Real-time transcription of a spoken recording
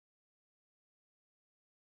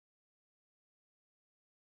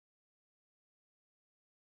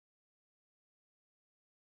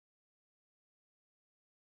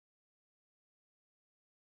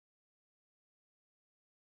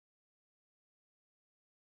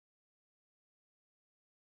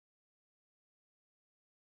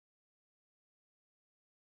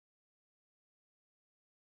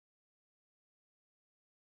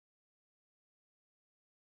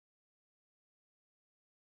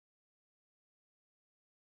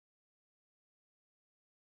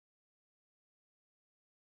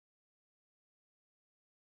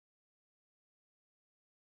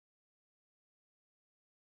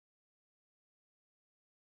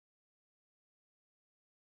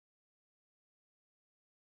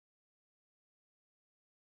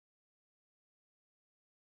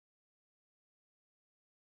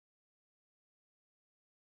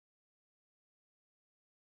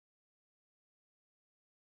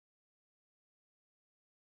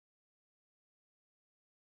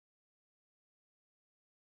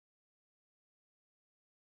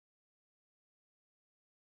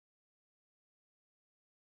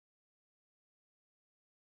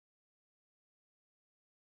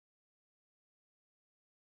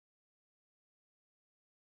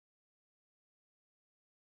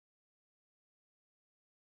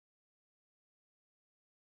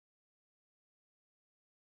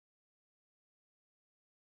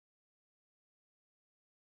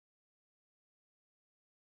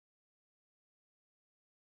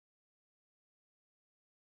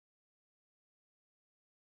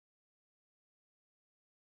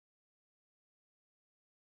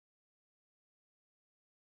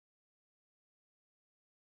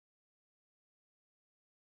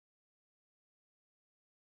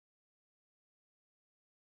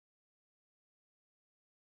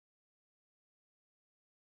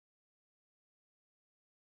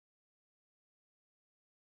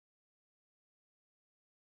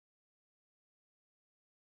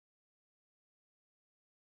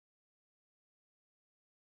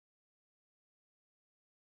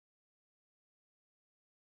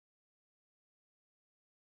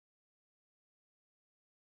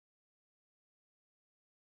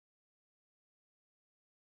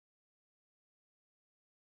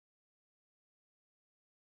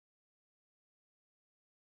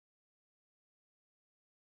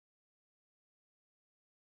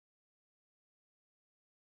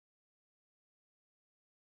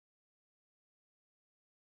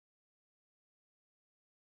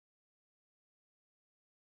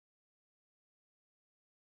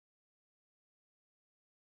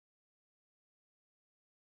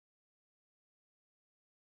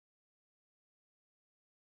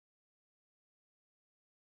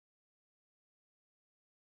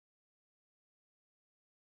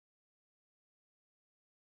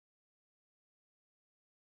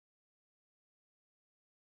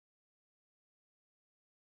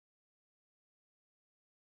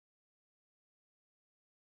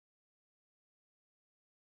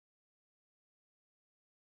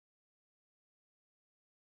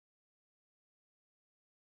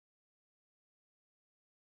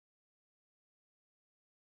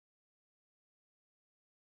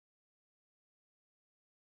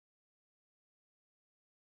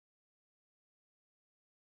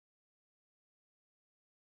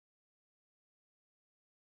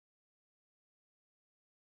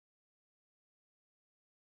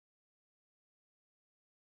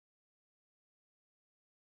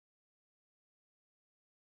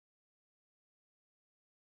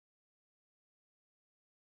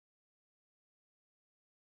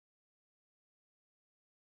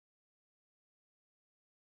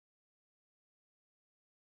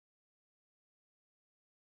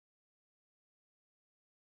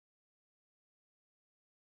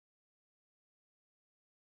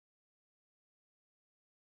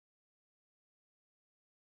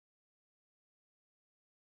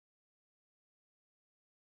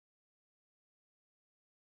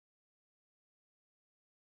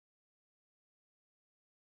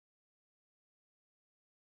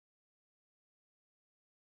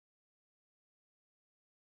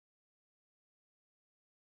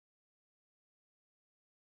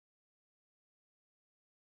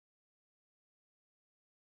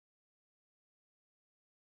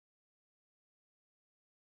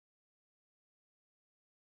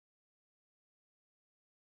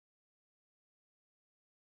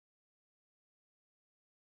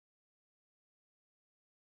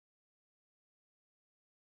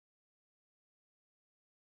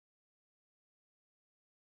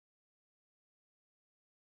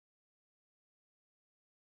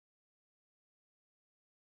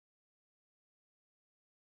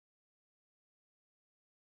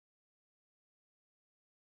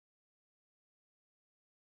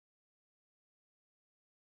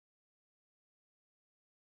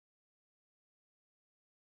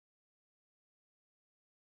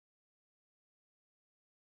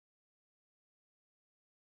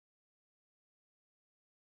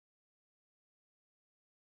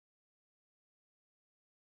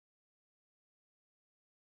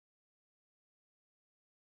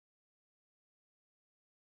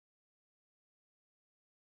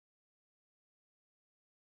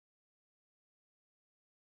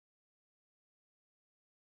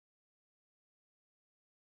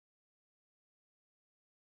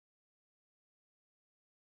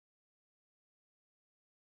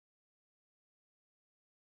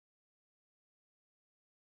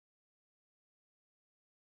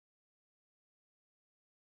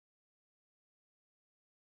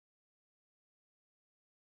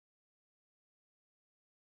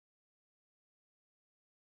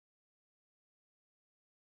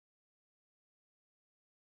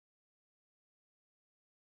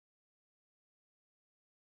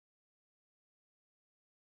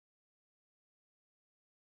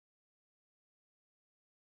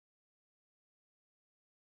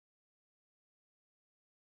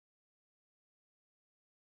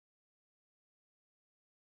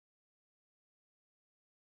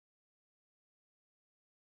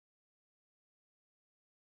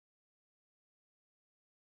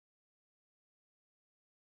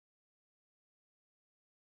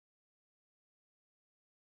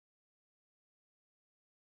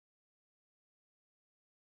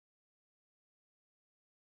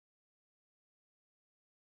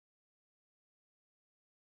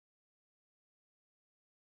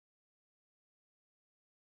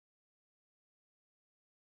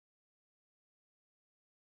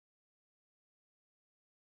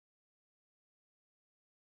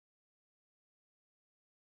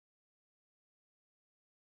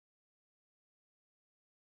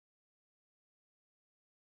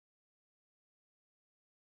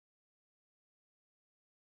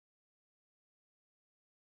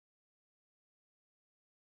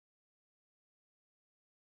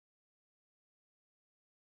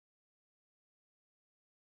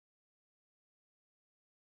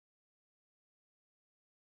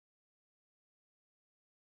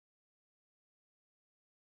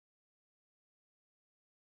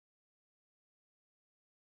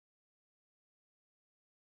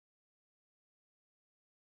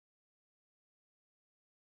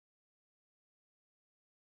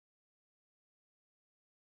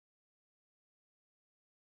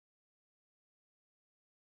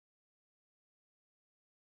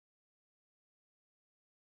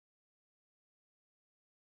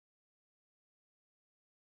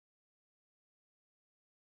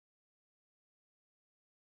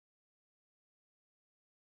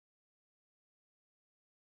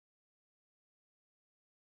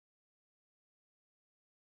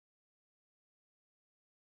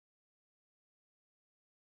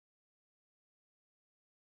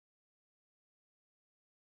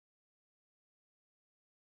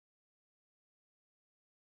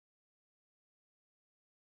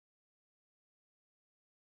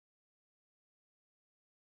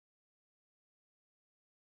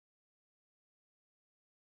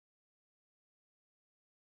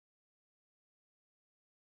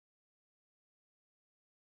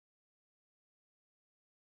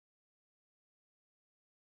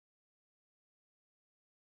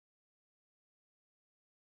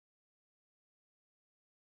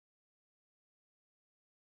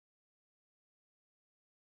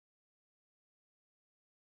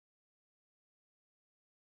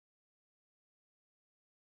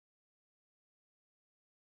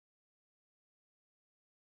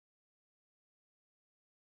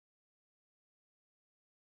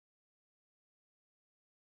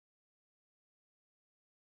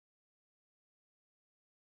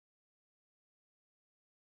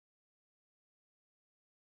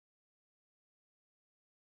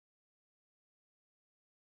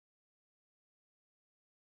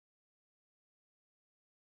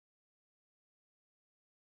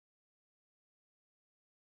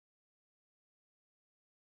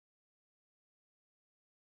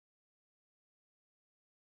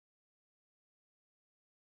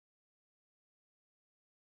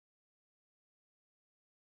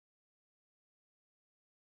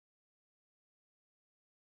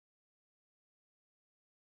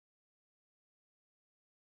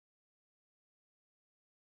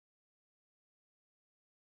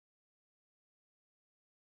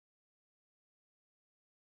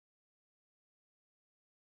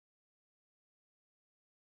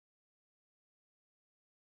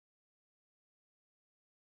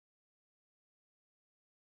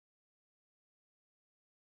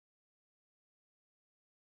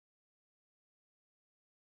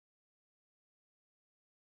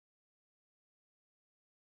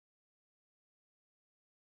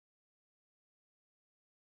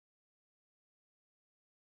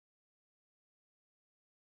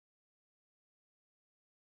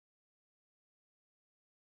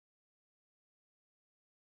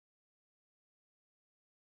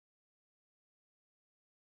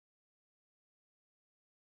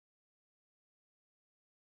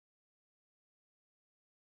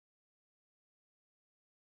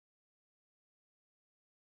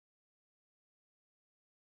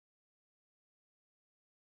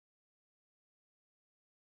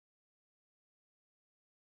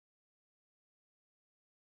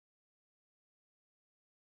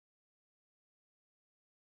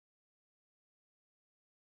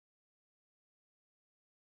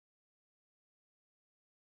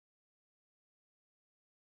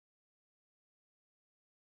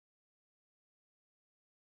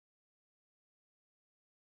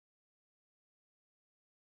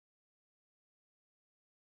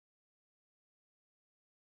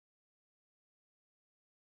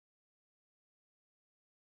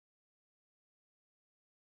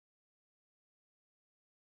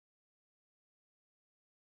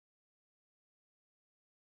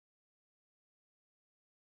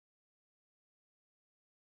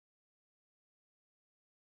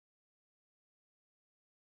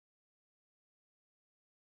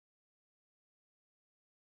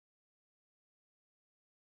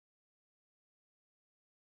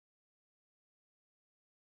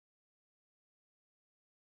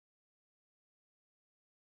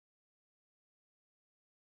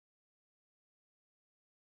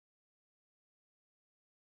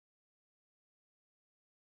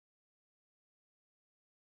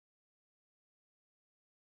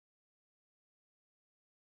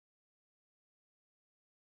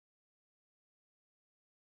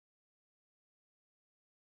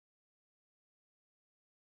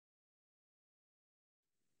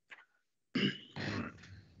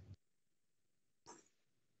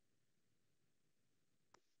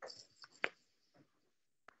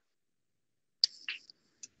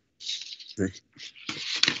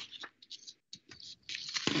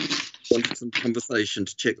Want some conversation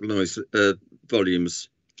to check the noise volumes.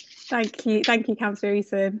 Thank you, Councillor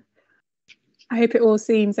Eason. I hope it all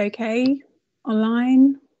seems okay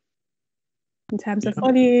online in terms of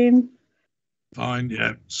volume. Fine,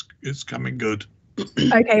 yeah, it's coming good.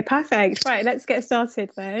 Okay, perfect. Right, let's get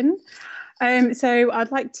started then. So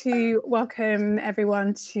I'd like to welcome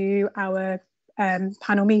everyone to our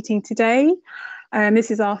panel meeting today.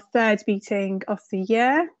 This is our third meeting of the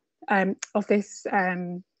year, of this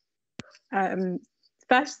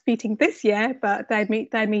first meeting this year, but third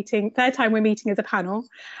time we're meeting as a panel.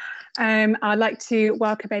 I'd like to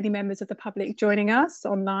welcome any members of the public joining us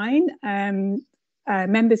online,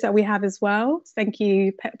 members that we have as well. Thank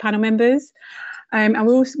you, panel members. And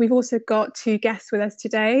we've also got two guests with us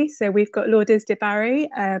today. So we've got Lourdes de Barry,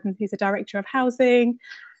 who's the Director of Housing,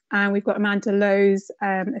 and we've got Amanda Lowes,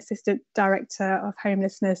 Assistant Director of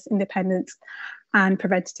Homelessness, Independence and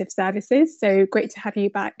Preventative Services. So great to have you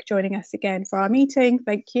back joining us again for our meeting.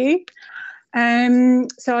 Thank you.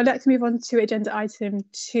 So I'd like to move on to agenda item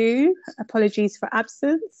 2, apologies for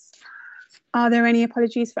absence. Are there any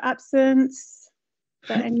apologies for absence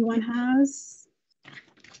that anyone has?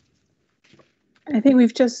 I think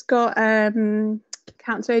we've just got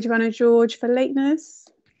Councillor Joanna George for lateness.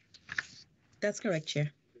 That's correct,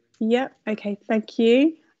 Chair. Yep, okay, thank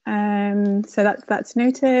you. So that's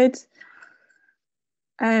noted.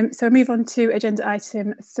 So we'll move on to agenda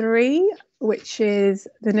item 3, which is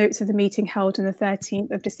the notes of the meeting held on the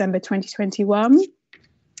 13th of December 2021.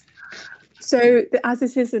 So as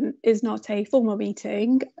this is not a formal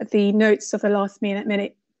meeting, the notes of the last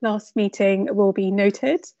meeting will be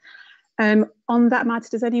noted. On that matter,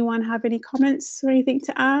 does anyone have any comments or anything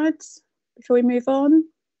to add before we move on?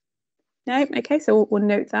 No? Okay, so we'll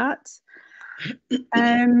note that.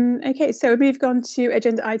 Okay, so we've gone to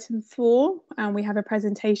agenda item 4, and we have a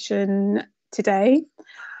presentation today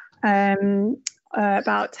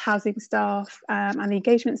about housing staff and the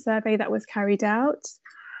engagement survey that was carried out.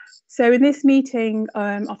 So in this meeting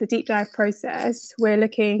of the deep dive process, we're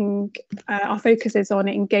looking, our focus is on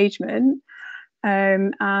engagement,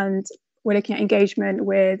 and we're looking at engagement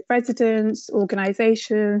with residents,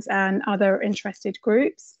 organisations and other interested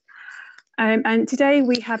groups. And today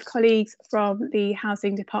we have colleagues from the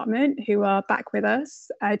Housing Department who are back with us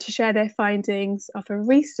to share their findings of a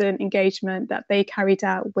recent engagement that they carried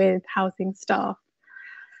out with housing staff.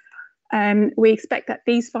 We expect that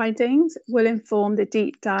these findings will inform the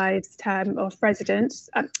deep dive's term of reference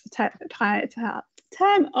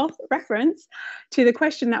to the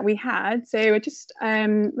question that we had. So I just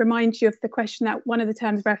remind you of the question, that one of the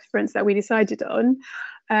terms of reference that we decided on,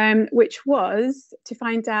 which was to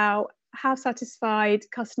find out how satisfied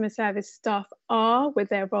customer service staff are with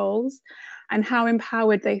their roles and how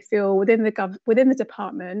empowered they feel within the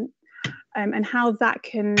department, and how that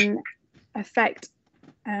can affect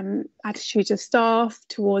attitudes of staff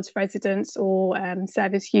towards residents or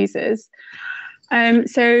service users.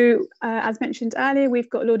 So as mentioned earlier, we've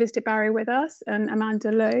got Lourdes de Barry with us and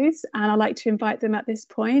Amanda Lowes, and I'd like to invite them at this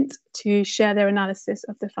point to share their analysis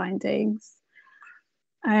of the findings.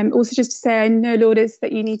 Also, just to say, I know, Lourdes,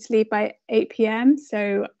 that you need to leave by 8 p.m,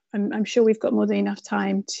 so I'm sure we've got more than enough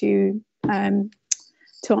time to answer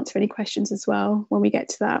any questions as well when we get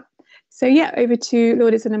to that. So yeah, over to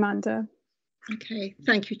Lourdes and Amanda. Okay,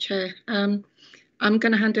 thank you, Chair. I'm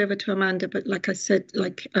going to hand over to Amanda, but like I said,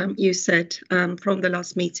 you said, from the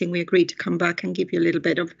last meeting, we agreed to come back and give you a little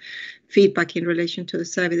bit of feedback in relation to the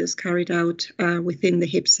survey that's carried out within the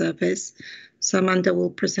HIP service. So Amanda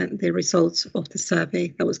will present the results of the survey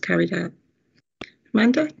that was carried out.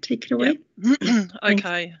 Amanda, take it away. Yep.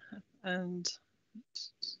 Okay, and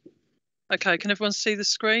okay, can everyone see the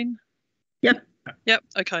screen? Yep. Yep.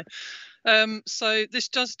 Okay. So this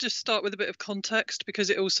does just start with a bit of context,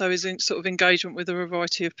 because it also is in sort of engagement with a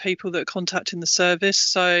variety of people that are contacting the service.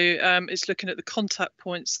 So it's looking at the contact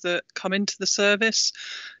points that come into the service,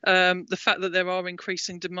 the fact that there are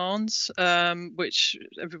increasing demands, which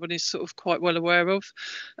everybody's sort of quite well aware of.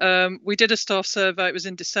 We did a staff survey, it was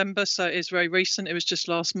in December, so it is very recent, it was just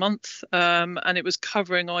last month, and it was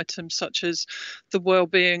covering items such as the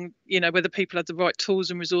well-being, whether people had the right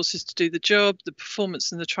tools and resources to do the job, the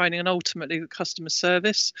performance and the training, and ultimately the customer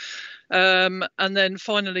service. And then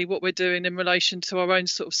finally, what we're doing in relation to our own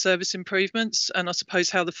sort of service improvements, and I suppose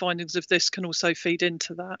how the findings of this can also feed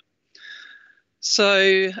into that.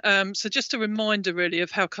 So, so just a reminder really of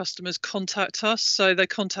how customers contact us. So they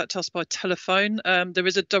contact us by telephone. There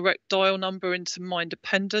is a direct dial number into My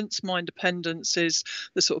Independence. My Independence is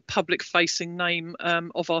the sort of public facing name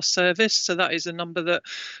of our service. So that is a number that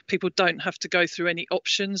people don't have to go through any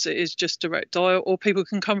options. It is just direct dial, or people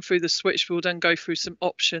can come through the switchboard and go through some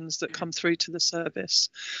options that come through to the service.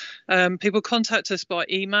 People contact us by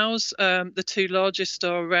emails. The two largest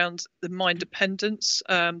are around the My Independence.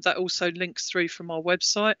 That also links through from our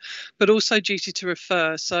website, but also duty to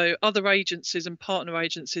refer. So other agencies and partner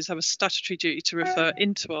agencies have a statutory duty to refer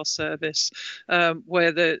into our service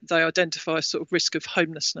where they identify a sort of risk of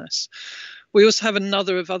homelessness. We also have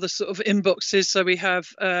another of other sort of inboxes. So we have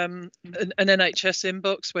an NHS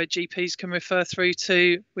inbox where GPs can refer through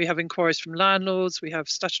to. We have inquiries from landlords. We have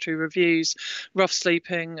statutory reviews, rough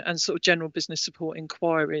sleeping, and sort of general business support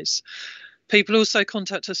inquiries. People also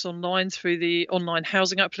contact us online through the online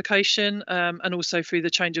housing application and also through the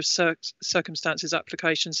change of circumstances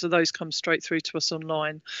application. So those come straight through to us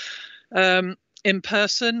online. In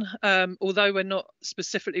person, although we're not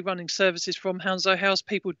specifically running services from Hounslow House,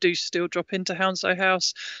 people do still drop into Hounslow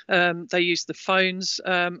House. They use the phones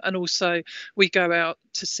and also we go out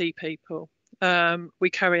to see people. We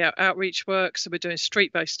carry out outreach work, so we're doing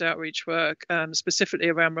street-based outreach work, specifically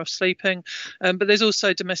around rough sleeping, but there's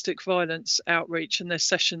also domestic violence outreach, and there's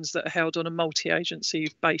sessions that are held on a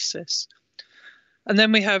multi-agency basis. And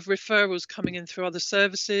then we have referrals coming in through other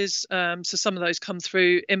services. So some of those come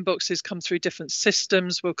through inboxes, come through different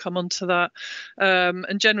systems. We'll come on to that.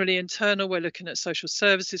 And generally internal, we're looking at social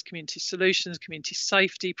services, community solutions, community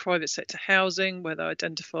safety, private sector housing, where they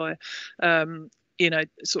identify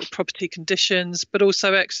sort of property conditions, but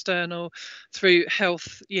also external through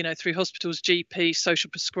health, through hospitals, GP,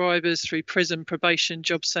 social prescribers, through prison, probation,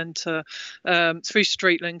 job centre, through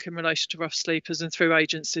StreetLink in relation to rough sleepers, and through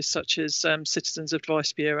agencies such as Citizens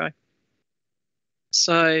Advice Bureau.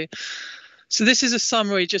 So this is a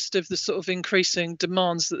summary just of the sort of increasing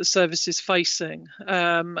demands that the service is facing.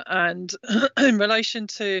 And in relation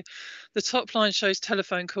to the top line shows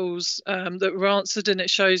telephone calls that were answered, and it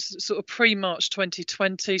shows sort of pre-March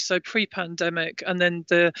 2020, so pre-pandemic, and then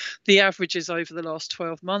the averages over the last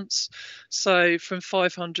 12 months. So from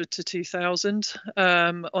 500 to 2,000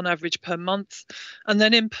 on average per month. And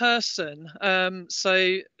then in person,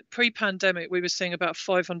 so pre-pandemic, we were seeing about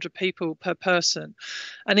 500 people per person.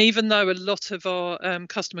 And even though a lot of our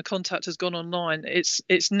customer contact has gone online,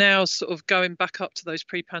 it's now sort of going back up to those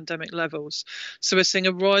pre-pandemic levels. So we're seeing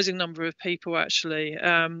a rising number of people actually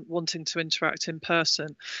wanting to interact in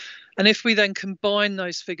person. And if we then combine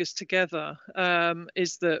those figures together,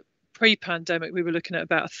 is that pre-pandemic, we were looking at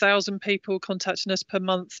about 1,000 people contacting us per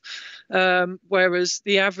month, whereas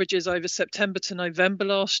the averages over September to November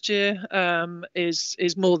last year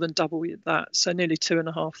is more than double that, so nearly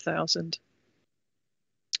 2,500.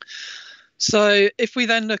 So if we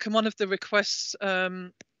then look, and one of the requests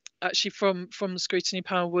actually from the scrutiny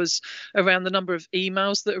panel was around the number of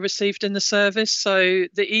emails that are received in the service. So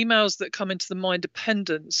the emails that come into the My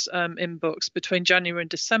Independence inbox between January and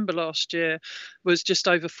December last year was just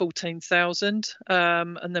over 14,000.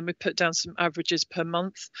 And then we put down some averages per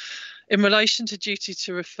month. In relation to duty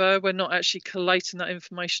to refer, we're not actually collating that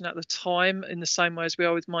information at the time in the same way as we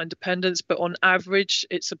are with My Independence, but on average,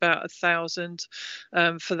 it's about 1,000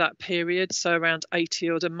 for that period, so around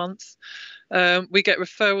 80 odd a month. We get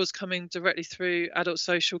referrals coming directly through adult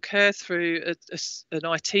social care through an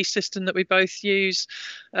IT system that we both use.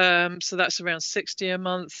 So that's around 60 a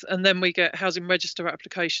month. And then we get housing register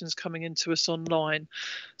applications coming into us online.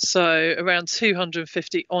 So around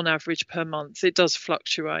 250 on average per month. It does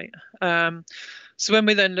fluctuate. So when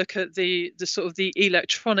we then look at the sort of the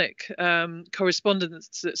electronic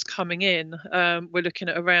correspondence that's coming in, we're looking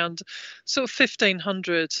at around sort of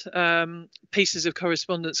 1,500 pieces of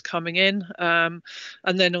correspondence coming in, and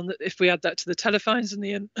then if we add that to the telephones and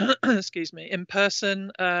the excuse me, in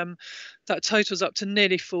person, that totals up to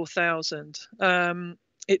nearly 4,000.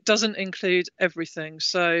 It doesn't include everything.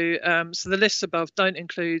 So so the lists above don't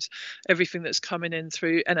include everything that's coming in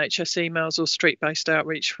through NHS emails or street-based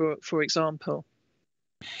outreach, for example.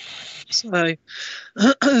 So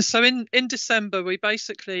in December, we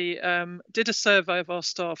basically did a survey of our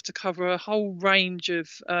staff to cover a whole range of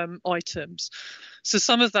items. So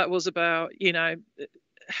some of that was about,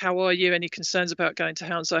 how are you? Any concerns about going to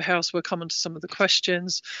Hounslow House? We'll come on to some of the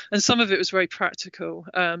questions. And some of it was very practical.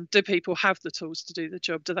 Do people have the tools to do the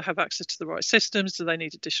job? Do they have access to the right systems? Do they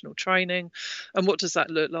need additional training? And what does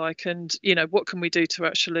that look like? And, what can we do to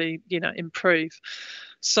actually, improve?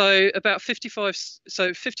 So about 55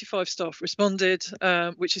 staff responded,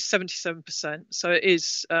 which is 77%. So it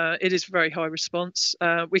is a very high response.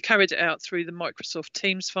 We carried it out through the Microsoft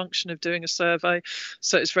Teams function of doing a survey,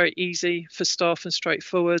 so it's very easy for staff and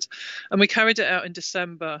straightforward. And we carried it out in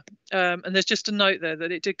December. And there's just a note there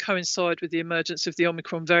that it did coincide with the emergence of the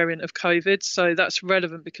Omicron variant of COVID. So that's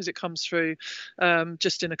relevant because it comes through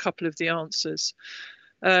just in a couple of the answers.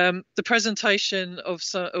 The presentation of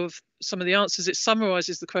some of the answers, it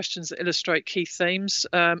summarises the questions that illustrate key themes.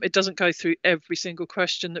 It doesn't go through every single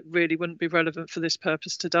question that really wouldn't be relevant for this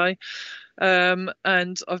purpose today.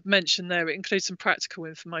 And I've mentioned there, it includes some practical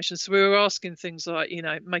information. So we were asking things like,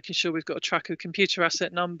 making sure we've got a track of computer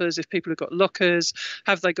asset numbers, if people have got lockers,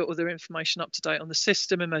 have they got all their information up to date on the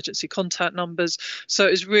system, emergency contact numbers. So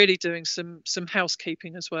it was really doing some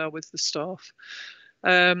housekeeping as well with the staff.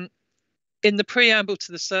 In the preamble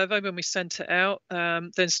to the survey, when we sent it out,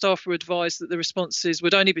 then staff were advised that the responses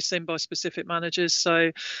would only be seen by specific managers.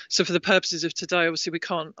 So for the purposes of today, obviously we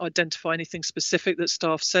can't identify anything specific that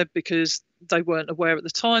staff said because they weren't aware at the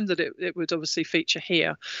time that it would obviously feature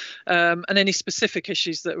here. And any specific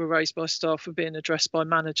issues that were raised by staff were being addressed by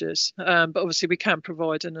managers. But obviously we can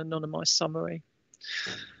provide an anonymised summary.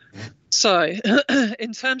 So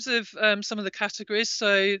in terms of some of the categories,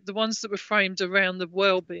 so the ones that were framed around the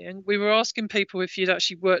well-being, we were asking people if you'd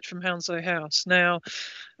actually worked from Hounslow House. Now,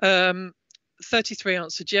 33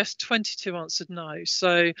 answered yes, 22 answered no.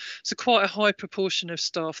 So quite a high proportion of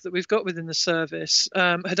staff that we've got within the service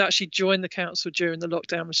had actually joined the council during the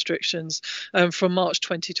lockdown restrictions from March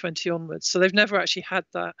 2020 onwards. So they've never actually had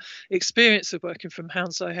that experience of working from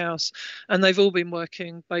Hounslow House, and they've all been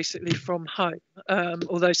working basically from home,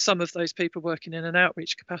 although some of those people working in an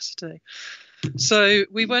outreach capacity. So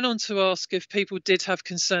we went on to ask if people did have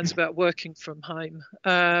concerns about working from home,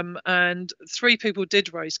 and 3 people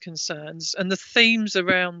did raise concerns, and the themes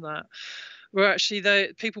around that were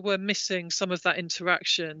actually people were missing some of that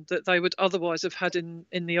interaction that they would otherwise have had in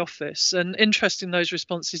the office. And interesting, those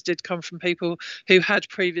responses did come from people who had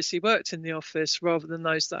previously worked in the office rather than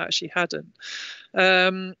those that actually hadn't.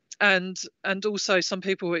 And also some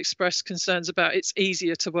people expressed concerns about it's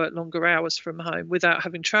easier to work longer hours from home without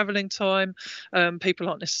having travelling time. People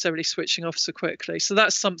aren't necessarily switching off so quickly. So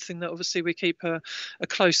that's something that obviously we keep a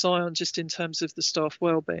close eye on just in terms of the staff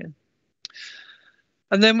wellbeing.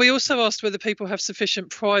 And then we also asked whether people have sufficient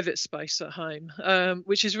private space at home,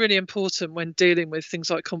 which is really important when dealing with things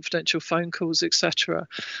like confidential phone calls, etc.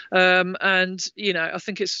 And, I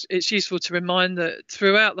think it's useful to remind that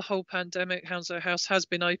throughout the whole pandemic, Hounslow House has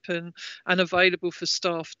been open and available for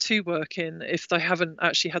staff to work in if they haven't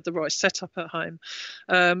actually had the right setup at home.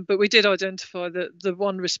 But we did identify that the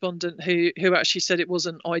one respondent who actually said it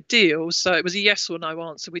wasn't ideal, so it was a yes or no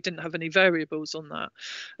answer. We didn't have any variables on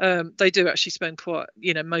that. They do actually spend quite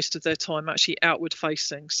most of their time actually outward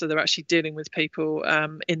facing, so they're actually dealing with people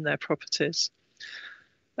in their properties.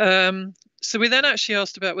 So we then actually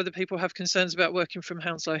asked about whether people have concerns about working from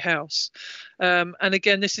Hounslow House. And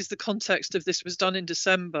again, this is the context of this was done in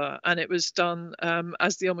December, and it was done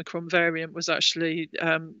as the Omicron variant was actually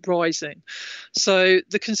rising. So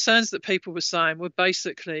the concerns that people were saying were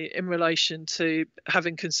basically in relation to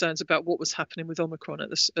having concerns about what was happening with Omicron at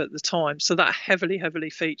the time. So that heavily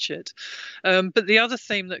featured. But the other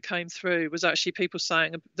theme that came through was actually people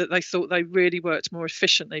saying that they thought they really worked more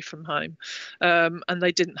efficiently from home, and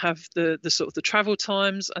they didn't have the sort of the travel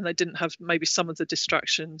times, and they didn't have maybe some of the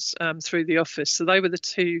distractions through the office. So they were the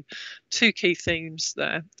two key themes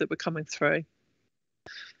there that were coming through.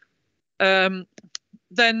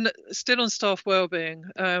 Then still on staff wellbeing,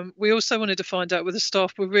 we also wanted to find out whether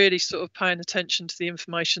staff were really sort of paying attention to the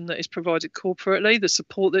information that is provided corporately, the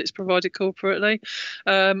support that is provided corporately,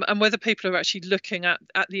 and whether people are actually looking at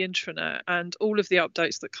the intranet and all of the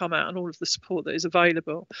updates that come out and all of the support that is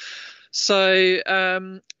available. So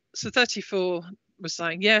 34 was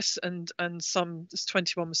saying yes, and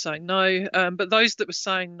 21 was saying no, but those that were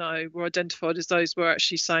saying no were identified as those were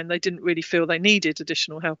actually saying they didn't really feel they needed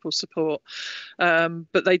additional help or support,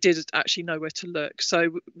 but they did actually know where to look. So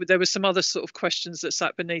there were some other sort of questions that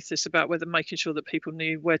sat beneath this about whether making sure that people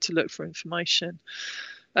knew where to look for information.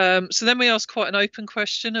 So then we asked quite an open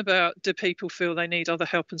question about, do people feel they need other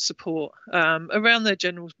help and support around their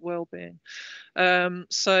general well-being?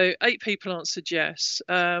 So 8 people answered yes,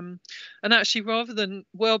 and actually rather than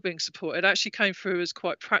wellbeing support, it actually came through as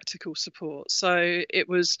quite practical support. So it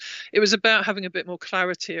was about having a bit more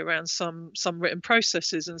clarity around some written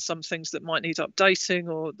processes and some things that might need updating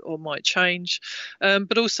or might change,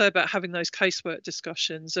 but also about having those casework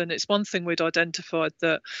discussions. And it's one thing we'd identified,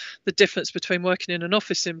 that the difference between working in an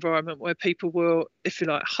office office environment where people will, if you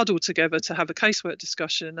like, huddle together to have a casework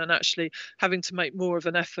discussion, and actually having to make more of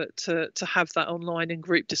an effort to have that online in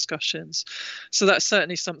group discussions. So that's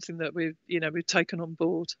certainly something that we've taken on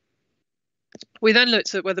board. We then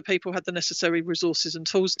looked at whether people had the necessary resources and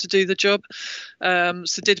tools to do the job.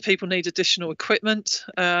 So did people need additional equipment?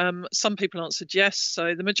 Some people answered yes,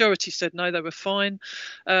 so the majority said no, they were fine.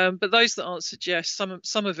 But those that answered yes,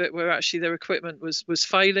 some of it were actually their equipment was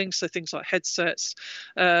failing, so things like headsets.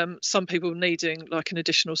 Some people needing like an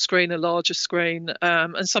additional screen, a larger screen,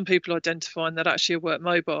 and some people identifying that actually a work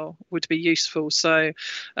mobile would be useful. So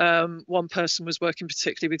one person was working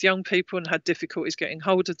particularly with young people and had difficulties getting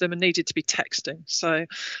hold of them and needed to be texting. So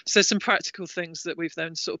some practical things that we've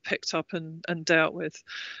then sort of picked up and dealt with.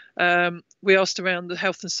 We asked around the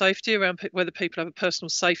health and safety, around whether people have a personal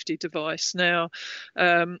safety device. Now,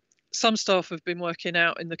 some staff have been working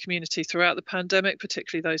out in the community throughout the pandemic,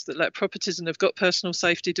 particularly those that let properties and have got personal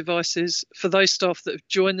safety devices. For those staff that have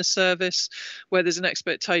joined the service, where there's an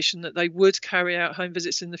expectation that they would carry out home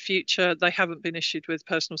visits in the future, they haven't been issued with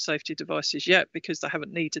personal safety devices yet because they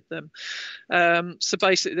haven't needed them. So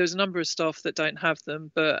basically, there's a number of staff that don't have them,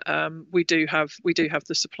 but we do have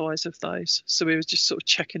the supplies of those. So we were just sort of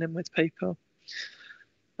checking in with people.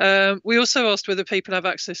 We also asked whether people have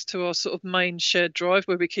access to our sort of main shared drive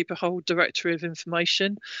where we keep a whole directory of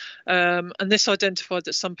information. And this identified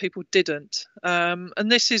that some people didn't.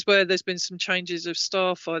 And this is where there's been some changes of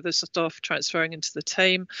staff, either staff transferring into the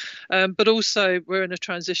team, but also we're in a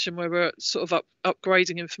transition where we're sort of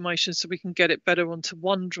upgrading information so we can get it better onto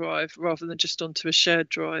OneDrive rather than just onto a shared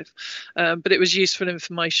drive. But it was useful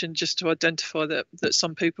information just to identify that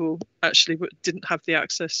some people actually didn't have the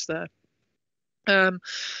access there. And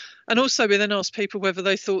also we then asked people whether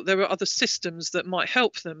they thought there were other systems that might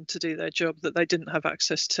help them to do their job that they didn't have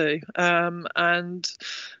access to.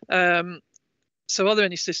 So are there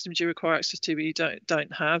any systems you require access to but you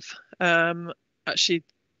don't have? Actually,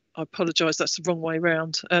 I apologise, that's the wrong way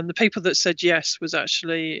around. The people that said yes was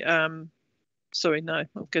actually, sorry, no,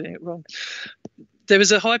 I'm getting it wrong. There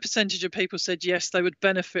was a high percentage of people said yes, they would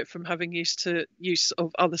benefit from having use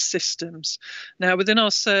of other systems. Now, within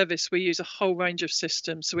our service, we use a whole range of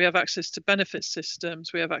systems. So we have access to benefit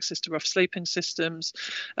systems, we have access to rough sleeping systems,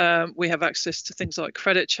 we have access to things like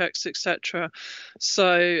credit checks, etc.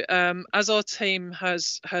 So as our team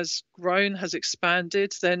has grown, has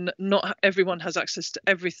expanded, then not everyone has access to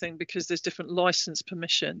everything because there's different license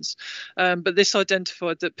permissions. But this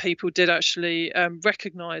identified that people did actually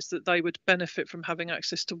recognise that they would benefit from having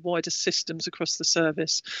access to wider systems across the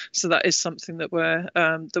service. So that is something that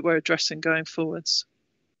we're addressing going forwards.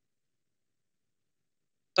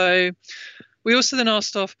 So we also then asked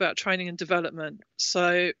staff about training and development.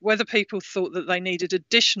 So whether people thought that they needed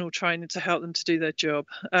additional training to help them to do their job.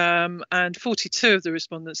 And 42 of the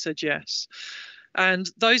respondents said yes. And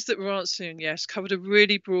those that were answering yes covered a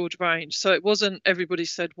really broad range. So it wasn't everybody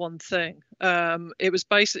said one thing. It was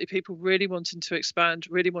basically people really wanting to expand,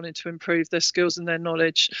 really wanting to improve their skills and their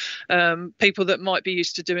knowledge. People that might be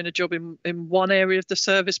used to doing a job in one area of the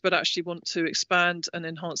service, but actually want to expand and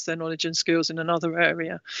enhance their knowledge and skills in another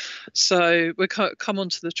area. So we'll come on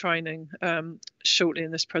to the training shortly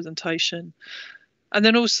in this presentation. And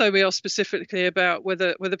then also we asked specifically about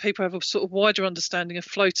whether people have a sort of wider understanding of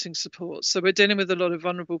floating support. So we're dealing with a lot of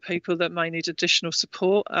vulnerable people that may need additional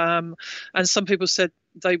support. And some people said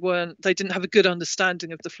they didn't have a good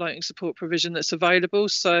understanding of the floating support provision that's available.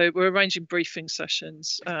 So we're arranging briefing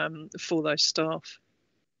sessions for those staff.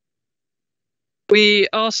 We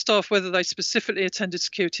asked staff whether they specifically attended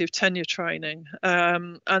security of tenure training,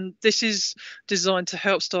 and this is designed to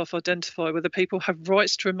help staff identify whether people have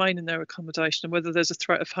rights to remain in their accommodation and whether there's a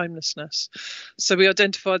threat of homelessness. So we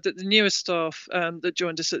identified that the newer staff that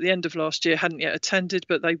joined us at the end of last year hadn't yet attended,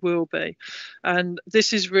 but they will be. And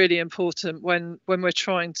this is really important when we're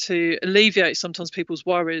trying to alleviate sometimes people's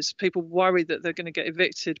worries. People worry that they're going to get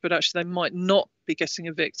evicted, but actually they might not be getting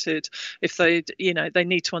evicted if they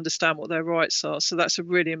need to understand what their rights are. So that's a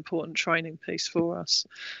really important training piece for us.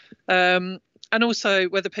 And also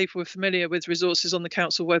whether people were familiar with resources on the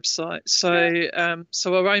council website.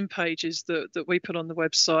 So our own pages that we put on the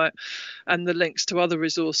website and the links to other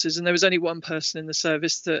resources. And there was only one person in the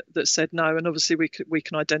service that said no. And obviously we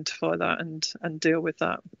can identify that and deal with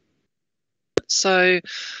that. So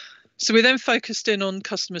we then focused in on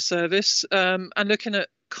customer service and looking at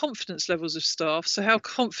confidence levels of staff. So how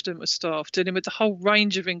confident were staff dealing with the whole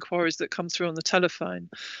range of inquiries that come through on the telephone?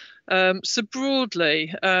 So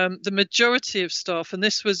broadly, the majority of staff, and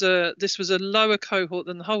this was a lower cohort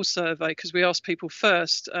than the whole survey because we asked people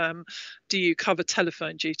first, do you cover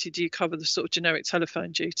telephone duty? Do you cover the sort of generic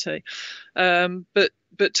telephone duty? But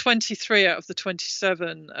but 23 out of the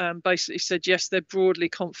 27 basically said yes, they're broadly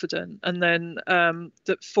confident, and then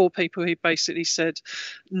that 4 people who basically said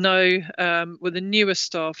no were the newer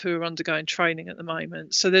staff who are undergoing training at the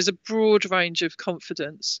moment. So there's a broad range of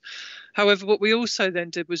confidence. However, what we also then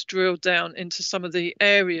did was drill down into some of the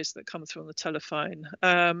areas that come through on the telephone,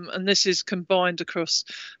 and this is combined across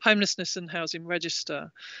homelessness and housing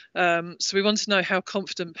register. So we want to know how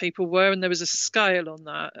confident people were, and there was a scale on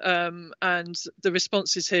that, and the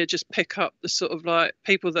responses here just pick up the sort of like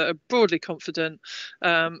people that are broadly confident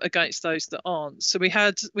against those that aren't. So we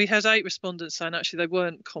had 8 respondents saying actually they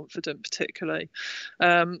weren't confident particularly.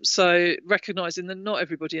 So recognising that not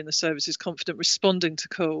everybody in the service is confident responding to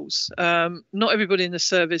calls. Not everybody in the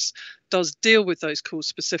service does deal with those calls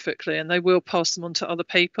specifically, and they will pass them on to other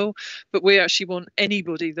people, but we actually want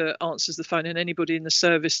anybody that answers the phone and anybody in the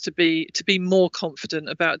service to be more confident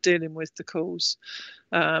about dealing with the calls.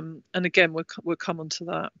 And again, we'll come on to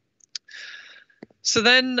that. So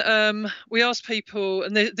then we asked people,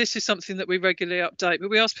 and this is something that we regularly update,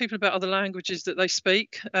 but we asked people about other languages that they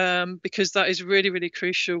speak, because that is really, really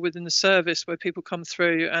crucial within the service where people come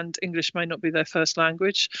through and English may not be their first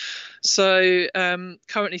language. So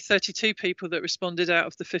currently 32 people that responded out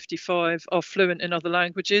of the 55 are fluent in other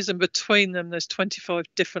languages, and between them there's 25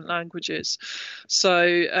 different languages.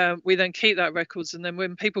 So we then keep that records, and then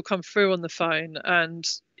when people come through on the phone and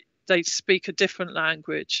they speak a different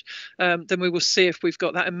language, then we will see if we've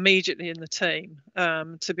got that immediately in the team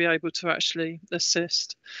to be able to actually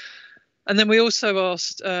assist. And then we also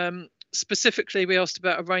asked, specifically, we asked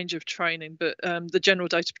about a range of training, but the general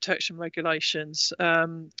data protection regulations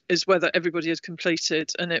is whether everybody had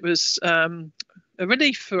completed, and it was a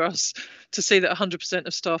relief for us to see that 100%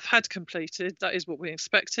 of staff had completed. That is what we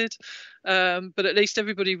expected, but at least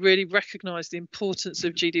everybody really recognised the importance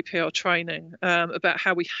of GDPR training about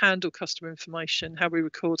how we handle customer information, how we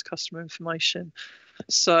record customer information.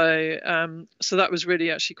 So so that was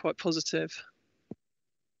really actually quite positive.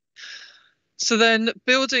 So then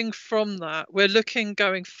building from that, we're looking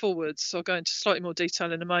going forwards. So I'll go into slightly more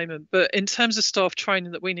detail in a moment, but in terms of staff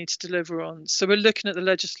training that we need to deliver on. So we're looking at the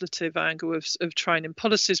legislative angle of training,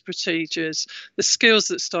 policies, procedures, the skills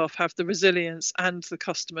that staff have, the resilience and the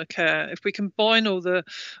customer care. If we combine all the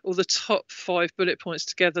top 5 bullet points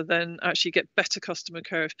together, then actually get better customer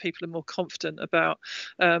care if people are more confident about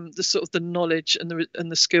the sort of the knowledge and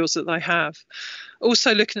the skills that they have.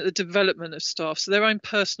 Also looking at the development of staff, so their own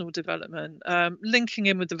personal development. Linking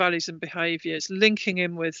in with the values and behaviours, linking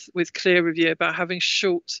in with clear review about having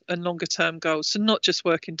short and longer term goals. So not just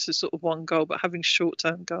working to sort of one goal, but having short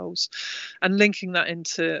term goals, and linking that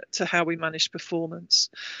into how we manage performance.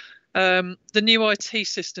 The new IT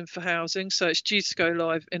system for housing, so it's due to go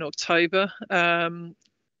live in October.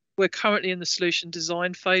 We're currently in the solution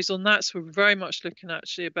design phase on that, so we're very much looking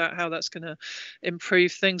actually about how that's going to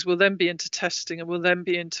improve things. We'll then be into testing, and we'll then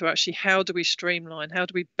be into actually how do we streamline, how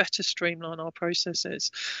do we better streamline our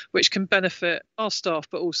processes, which can benefit our staff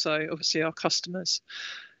but also obviously our customers.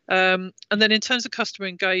 And then in terms of customer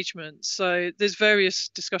engagement, so there's various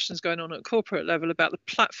discussions going on at corporate level about the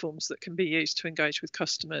platforms that can be used to engage with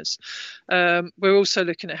customers. We're also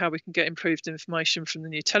looking at how we can get improved information from the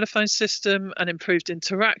new telephone system and improved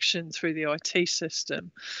interaction through the IT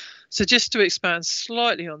system. So just to expand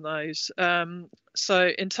slightly on those,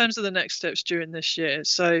 so in terms of the next steps during this year,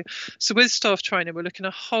 so with staff training, we're looking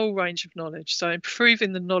at a whole range of knowledge, so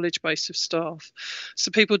improving the knowledge base of staff.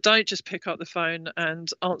 So people don't just pick up the phone and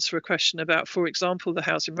answer a question about, for example, the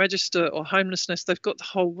housing register or homelessness. They've got the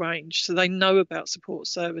whole range, so they know about support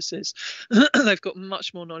services. They've got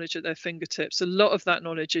much more knowledge at their fingertips. A lot of that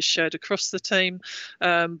knowledge is shared across the team,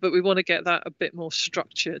 but we want to get that a bit more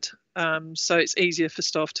structured, so it's easier for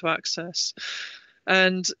staff to access.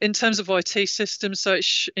 And in terms of IT systems, so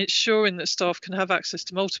it's ensuring that staff can have access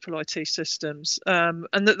to multiple IT systems, and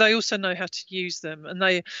that they also know how to use them, and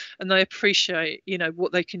they appreciate, you know,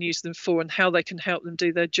 what they can use them for and how they can help them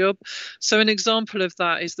do their job. So an example of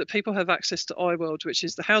that is that people have access to iWorld, which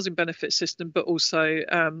is the housing benefit system, but also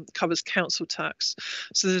covers council tax.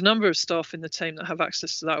 So there's a number of staff in the team that have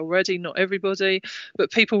access to that already, not everybody,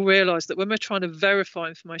 but people realise that when we're trying to verify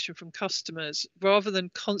information from customers, rather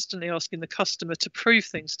than constantly asking the customer to prove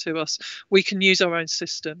things to us, we can use our own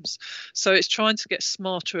systems. So it's trying to get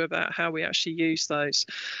smarter about how we actually use those.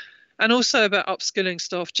 and also about upskilling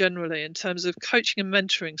staff generally in terms of coaching and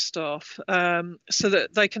mentoring staff, so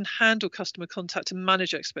that they can handle customer contact and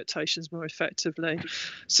manage expectations more effectively.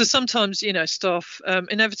 So sometimes, staff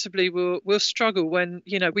inevitably will struggle when,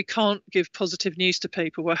 we can't give positive news to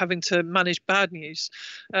people. We're having to manage bad news.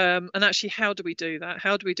 And actually, how do we do that?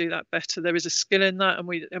 How do we do that better? There is a skill in that, and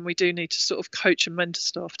we do need to sort of coach and mentor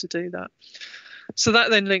staff to do that. So that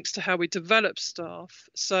then links to how we develop staff.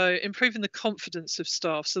 So improving the confidence of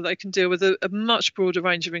staff so they can deal with a much broader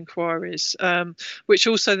range of inquiries, which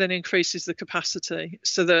also then increases the capacity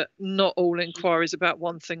so that not all inquiries about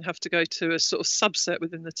one thing have to go to a sort of subset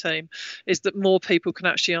within the team, is that more people can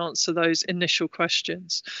actually answer those initial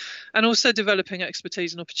questions. And also developing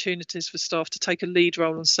expertise and opportunities for staff to take a lead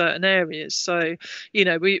role in certain areas. So,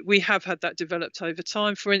 we have had that developed over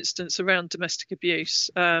time. For instance, around domestic abuse,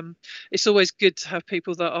 it's always good to have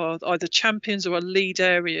people that are either champions or are lead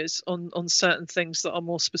areas on certain things that are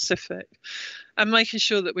more specific, and making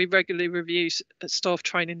sure that we regularly review staff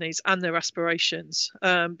training needs and their aspirations,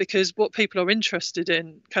 because what people are interested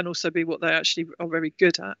in can also be what they actually are very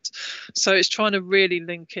good at. So it's trying to really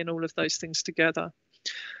link in all of those things together.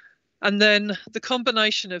 And then the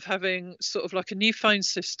combination of having sort of like a new phone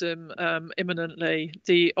system imminently,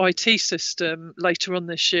 the IT system later on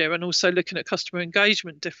this year, and also looking at customer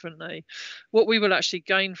engagement differently, what we will actually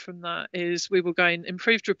gain from that is we will gain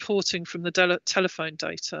improved reporting from the telephone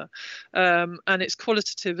data, and it's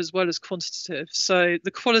qualitative as well as quantitative. So the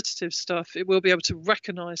qualitative stuff, it will be able to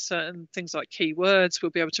recognise certain things like keywords, we'll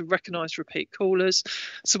be able to recognise repeat callers,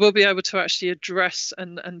 so we'll be able to actually address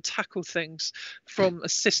and tackle things from a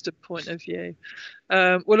system point of view.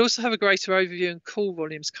 We'll also have a greater overview and call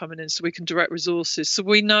volumes coming in, so we can direct resources. So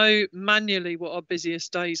we know manually what our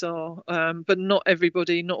busiest days are, but not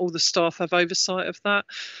everybody, not all the staff have oversight of that.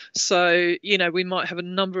 So, we might have a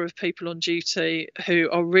number of people on duty who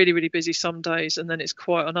are really, really busy some days, and then it's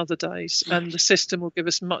quiet on other days. And the system will give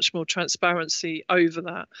us much more transparency over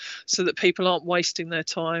that, so that people aren't wasting their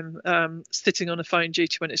time sitting on a phone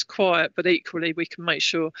duty when it's quiet, but equally we can make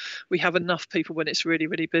sure we have enough people when it's really,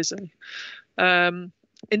 really busy.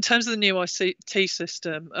 In terms of the new ICT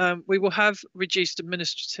system, we will have reduced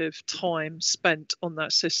administrative time spent on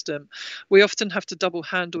that system. We often have to double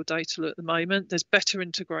handle data at the moment. There's better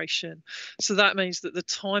integration. So that means that the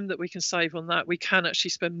time that we can save on that, we can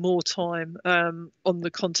actually spend more time on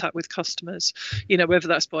the contact with customers, whether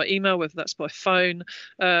that's by email, whether that's by phone,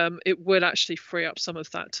 it will actually free up some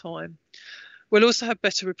of that time. We'll also have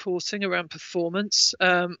better reporting around performance,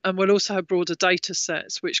 and we'll also have broader data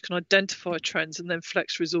sets which can identify trends and then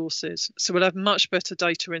flex resources. So we'll have much better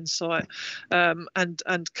data insight,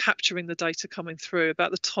 and capturing the data coming through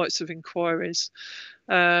about the types of inquiries.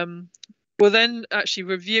 We're then actually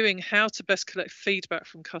reviewing how to best collect feedback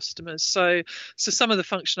from customers. So some of the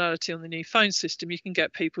functionality on the new phone system, you can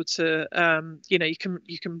get people to, you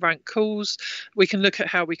can rank calls. We can look at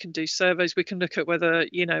how we can do surveys. We can look at whether,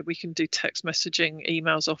 we can do text messaging,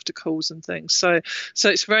 emails after calls and things. So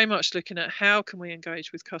it's very much looking at how can we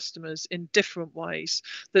engage with customers in different ways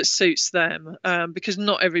that suits them, because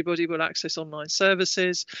not everybody will access online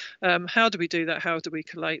services. How do we do that? How do we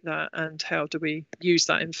collate that? And how do we use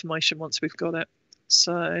that information once we've got it?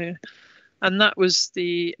 So, and that was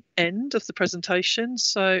the end of the presentation.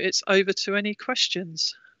 So it's over to any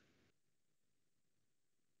questions.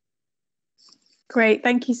 Great,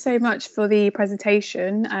 thank you so much for the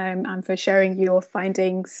presentation, and for sharing your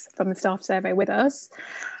findings from the staff survey with us.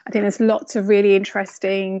 I think there's lots of really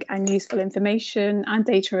interesting and useful information and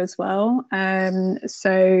data as well.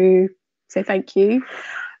 So thank you.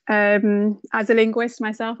 As a linguist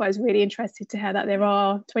myself, I was really interested to hear that there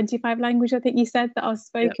are 25 languages, I think you said, that are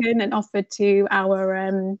spoken and offered to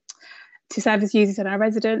our to service users and our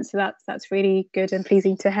residents. So that's really good and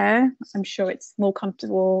pleasing to hear. I'm sure it's more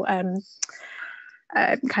comfortable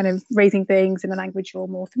kind of raising things in a language you're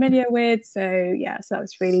more familiar with. So yeah, so that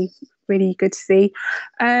was really, really good to see.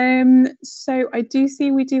 So I do see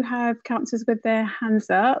we do have councillors with their hands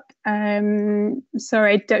up.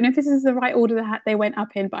 Sorry, I don't know if this is the right order that they went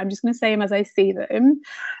up in, but I'm just going to say them as I see them.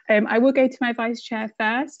 I will go to my vice chair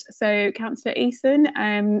first. So Councillor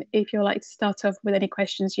Eason, if you'd like to start off with any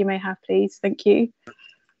questions you may have, please. Thank you.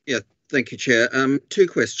 Yeah, thank you, Chair. Two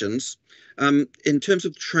questions. In terms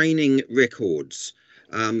of training records,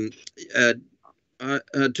 do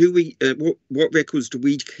we what records do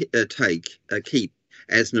we keep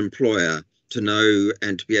as an employer to know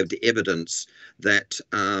and to be able to evidence that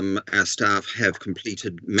our staff have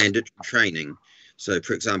completed mandatory training? So,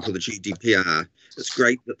 for example, the GDPR, it's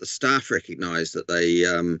great that the staff recognise that they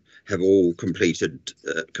have all completed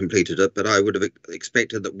it, but I would have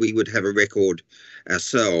expected that we would have a record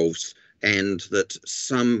ourselves, and that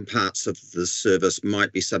some parts of the service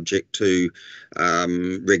might be subject to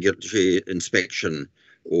regulatory inspection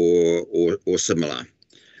or similar.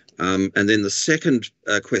 And then the second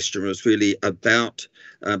question was really about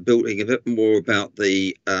building a bit more about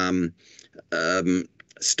the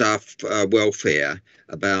staff welfare.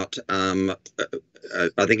 About I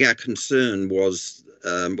think our concern was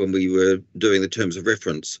when we were doing the terms of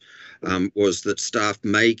reference was that staff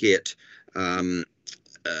may get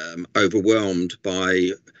overwhelmed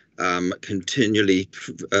by continually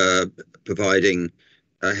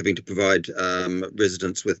having to provide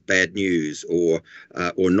residents with bad news or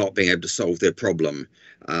not being able to solve their problem.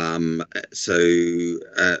 So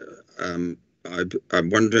I'm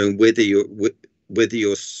wondering whether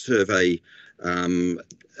your survey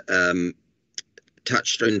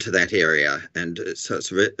touched into that area, and so I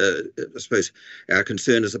suppose our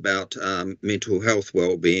concern is about mental health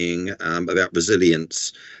well-being, about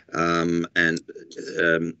resilience, and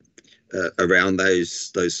around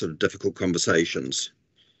those sort of difficult conversations.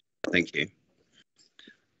 Thank you.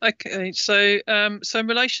 Okay, so so in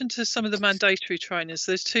relation to some of the mandatory trainers,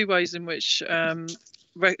 there's two ways in which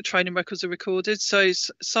training records are recorded. So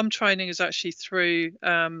some training is actually through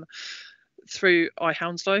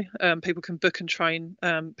iHounslow. People can book and train,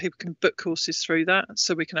 people can book courses through that,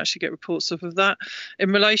 so we can actually get reports off of that.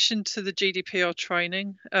 In relation to the GDPR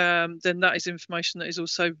training, then that is information that is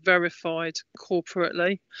also verified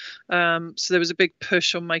corporately. So there was a big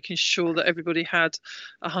push on making sure that everybody had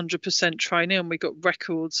 100% training, and we got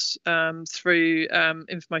records through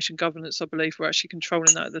information governance, I believe we're actually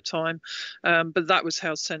controlling that at the time, but that was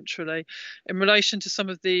held centrally. In relation to some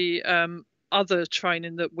of the other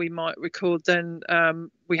training that we might record, then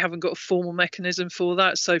we haven't got a formal mechanism for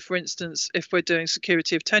that. So for instance, if we're doing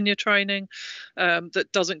security of tenure training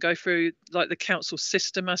that doesn't go through like the council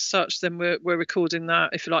system as such, then we're recording that,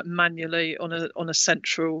 if you like, manually on a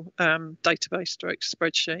central database direct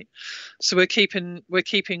spreadsheet. So we're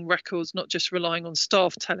keeping records, not just relying on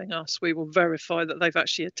staff telling us. We will verify that they've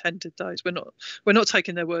actually attended those. We're not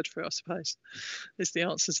taking their word for it, I suppose, is the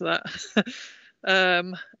answer to that.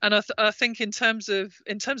 And I think in terms of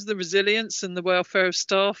the resilience and the welfare of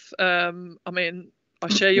staff, I mean, I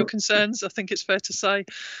share your concerns, I think it's fair to say,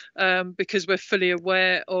 because we're fully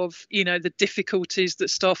aware of, the difficulties that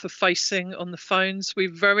staff are facing on the phones. We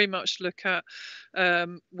very much look at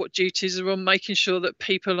what duties are on, making sure that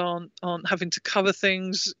people aren't having to cover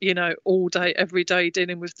things, all day, every day,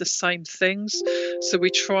 dealing with the same things. So we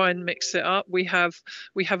try and mix it up. We have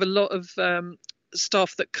a lot of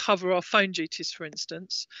staff that cover our phone duties, for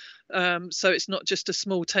instance. So it's not just a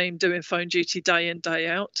small team doing phone duty day in, day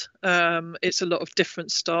out. It's a lot of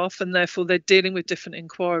different staff, and therefore they're dealing with different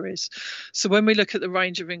inquiries. So when we look at the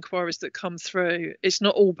range of inquiries that come through, it's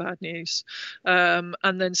not all bad news. And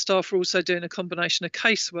then staff are also doing a combination of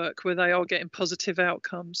casework where they are getting positive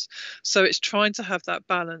outcomes. So it's trying to have that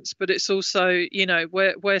balance, but it's also,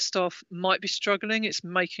 where staff might be struggling, it's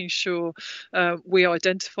making sure we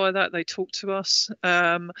identify that, they talk to us.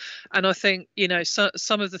 And I think,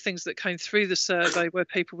 some of the things that came through the survey where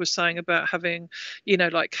people were saying about having,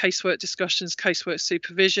 like casework discussions, casework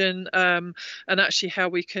supervision, and actually how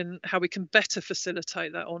we can better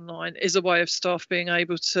facilitate that online is a way of staff being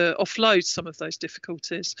able to offload some of those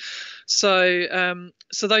difficulties. So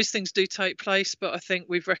those things do take place, but I think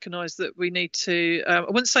we've recognised that we need to, I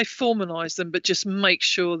wouldn't say formalise them, but just make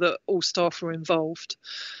sure that all staff are involved.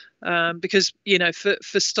 Because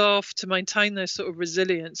for staff to maintain their sort of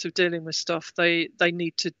resilience of dealing with stuff, they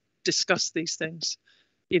need to discuss these things.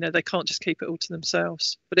 They can't just keep it all to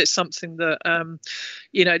themselves. But it's something that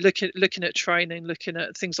looking at training, looking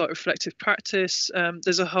at things like reflective practice,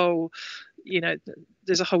 there's a whole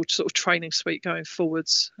sort of training suite going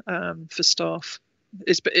forwards for staff.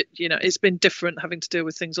 It's been different having to deal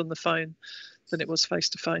with things on the phone than it was face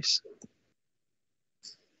to face.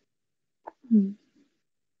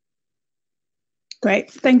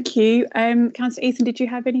 Great, thank you. Councillor Easton, did you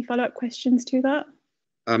have any follow-up questions to that?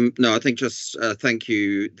 No, I think just thank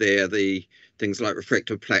you there. The things like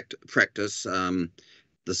reflective practice,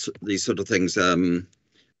 these sort of things, and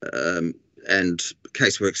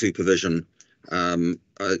casework supervision. I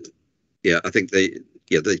think the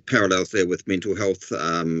parallels there with mental health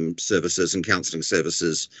services and counselling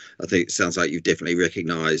services, I think it sounds like you've definitely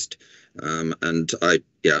recognised. And I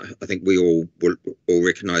think we all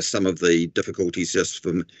recognise some of the difficulties just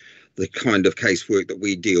from the kind of casework that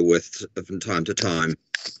we deal with from time to time.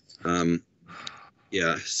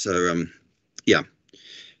 Yeah,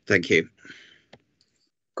 thank you.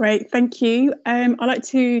 Great, thank you. I'd like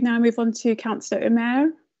to now move on to Councillor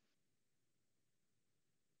Umair.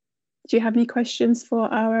 Do you have any questions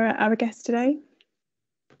for our guest today?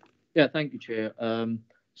 Yeah, thank you, Chair.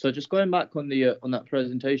 So just going back on the on that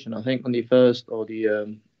presentation, I think on the first or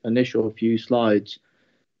the initial few slides,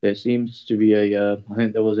 there seems to be I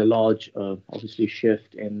think there was a large, obviously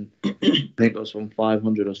shift in, I think it was from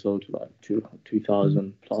 500 or so to like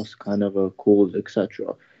 2,000 plus kind of calls,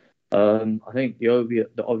 etc. I think the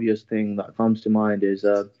obvious thing that comes to mind is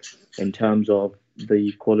in terms of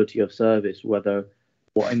the quality of service, what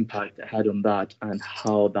impact it had on that and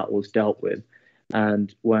how that was dealt with.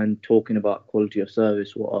 And when talking about quality of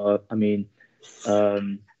service, I mean,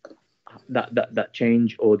 that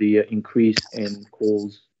change or the increase in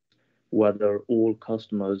calls, whether all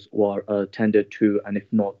customers were tended to, and if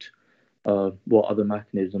not, what other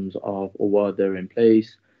mechanisms are or were there in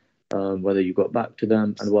place, whether you got back to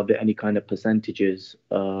them, and were there any kind of percentages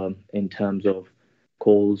in terms of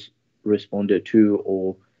calls responded to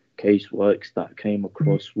or caseworks that came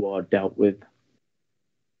across were dealt with?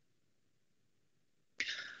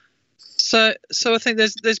 So I think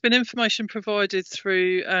there's been information provided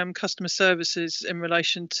through customer services in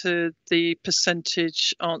relation to the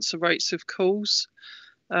percentage answer rates of calls.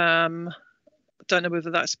 I don't know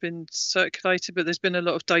whether that's been circulated, but there's been a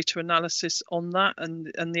lot of data analysis on that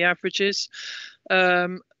and the averages.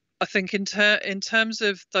 I think in terms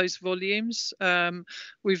of those volumes,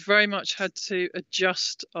 we've very much had to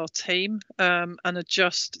adjust our team and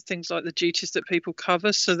adjust things like the duties that people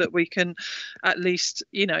cover so that we can at least,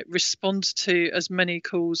 respond to as many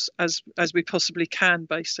calls as we possibly can,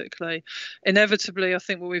 basically. Inevitably, I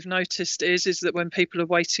think what we've noticed is that when people are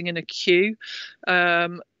waiting in a queue,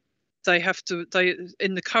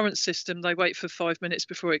 in the current system, they wait for 5 minutes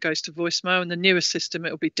before it goes to voicemail. In the newer system,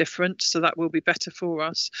 it'll be different, so that will be better for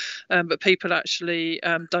us. But people actually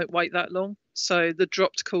don't wait that long. So the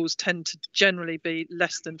dropped calls tend to generally be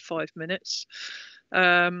less than 5 minutes.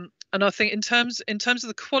 And I think in terms of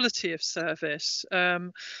the quality of service,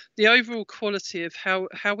 the overall quality of how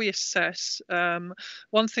we assess,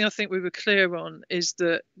 one thing I think we were clear on is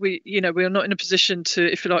that we are not in a position to,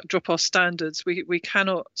 if you like, drop our standards. We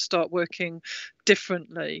cannot start working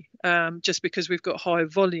differently just because we've got higher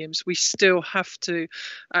volumes. We still have to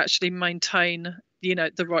actually maintain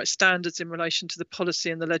the right standards in relation to the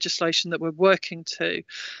policy and the legislation that we're working to.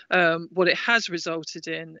 What it has resulted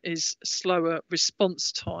in is slower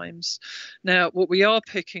response times. Now, what we are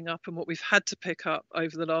picking up and what we've had to pick up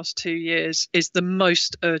over the last 2 years is the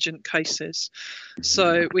most urgent cases.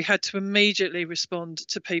 So we had to immediately respond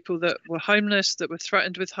to people that were homeless, that were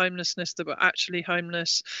threatened with homelessness, that were actually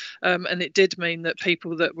homeless. And it did mean that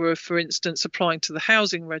people that were, for instance, applying to the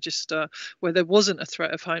housing register where there wasn't a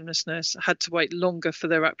threat of homelessness had to wait longer for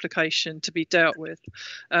their application to be dealt with.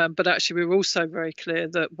 But actually, we were also very clear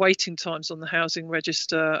that waiting times on the housing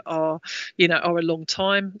register are a long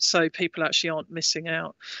time. So people actually aren't missing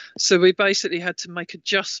out. So we basically had to make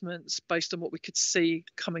adjustments based on what we could see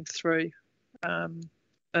coming through. And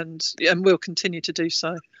we'll continue to do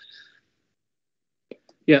so.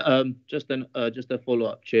 Yeah, just a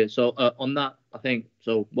follow-up, Chair. So on that, I think,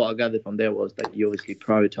 so what I gathered from there was that you obviously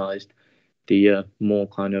prioritised the more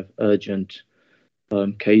kind of urgent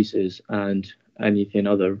cases, and anything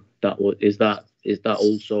other is that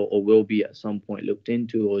also or will be at some point looked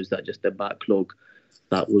into, or is that just a backlog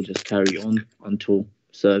that will just carry on until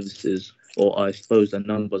services, or I suppose the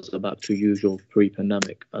numbers are back to usual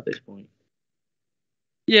pre-pandemic at this point?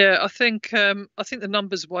 Yeah, I think the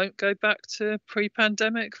numbers won't go back to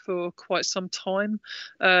pre-pandemic for quite some time.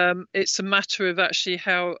 It's a matter of actually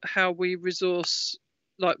how we resource,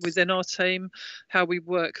 like within our team, how we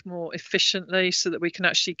work more efficiently so that we can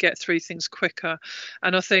actually get through things quicker.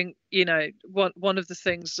 And I think one of the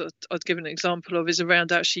things that I'd give an example of is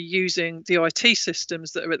around actually using the IT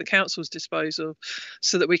systems that are at the council's disposal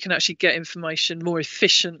so that we can actually get information more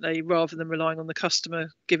efficiently rather than relying on the customer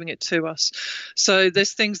giving it to us. So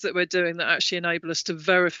there's things that we're doing that actually enable us to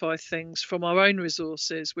verify things from our own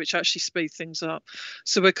resources, which actually speed things up.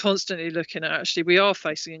 So we're constantly looking at, actually, we are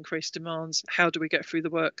facing increased demands. How do we get through the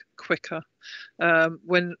work quicker?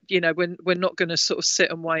 When we're not going to sort of sit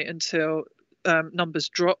and wait until numbers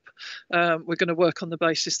drop. We're going to work on the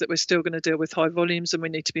basis that we're still going to deal with high volumes, and we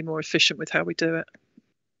need to be more efficient with how we do it.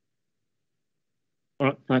 All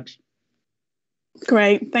right, thanks.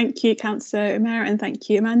 Great, thank you, Councillor Umair, and thank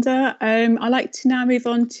you, Amanda. I'd like to now move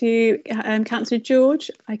on to Councillor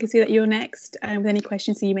George. I can see that you're next with any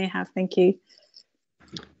questions that you may have. Thank you.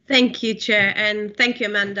 Thank you, Chair, and thank you,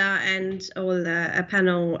 Amanda, and all the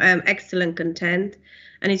panel. Excellent content,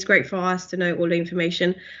 and it's great for us to know all the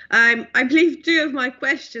information. I believe 2 of my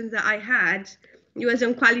questions that I had, it was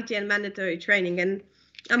on quality and mandatory training, and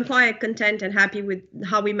I'm quite content and happy with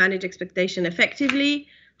how we manage expectation effectively.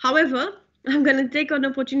 However, I'm going to take an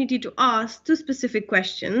opportunity to ask 2 specific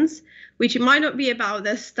questions, which might not be about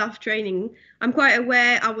the staff training. I'm quite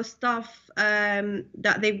aware our staff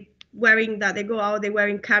that they go out, they're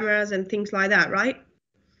wearing cameras and things like that, right?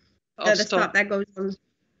 The stuff that goes on.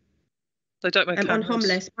 They don't wear cameras. On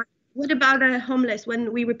homeless. What about homeless?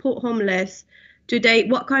 When we report homeless today,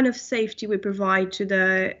 what kind of safety we provide to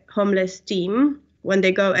the homeless team when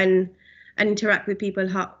they go and interact with people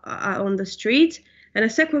on the street? And a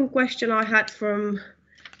second question I had from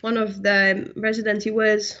one of the residents, he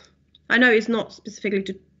was, I know it's not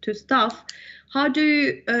specifically to staff, how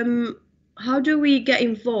do we get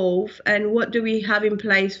involved, and what do we have in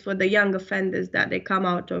place for the young offenders that they come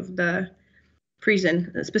out of the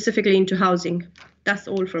prison, specifically into housing? That's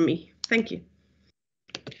all from me. Thank you.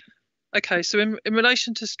 Okay, so in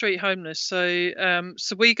relation to street homeless, so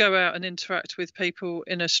we go out and interact with people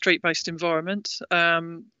in a street-based environment.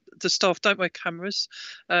 The staff don't wear cameras.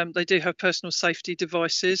 They do have personal safety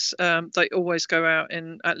devices. They always go out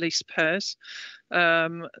in at least pairs.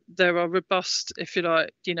 There are robust, if you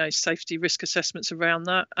like, safety risk assessments around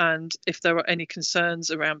that. And if there are any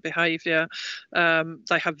concerns around behaviour,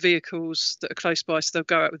 they have vehicles that are close by, so they'll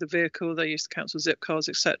go out with a vehicle. They use the council zip cars,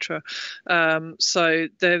 etc. So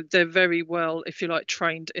they're very well, if you like,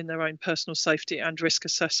 trained in their own personal safety and risk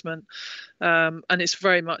assessment. And it's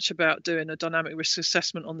very much about doing a dynamic risk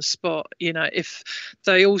assessment on the spot. If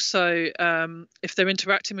they also, if they're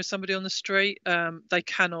interacting with somebody on the street, they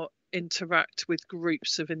cannot interact with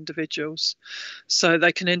groups of individuals. So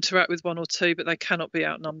they can interact with 1 or 2, but they cannot be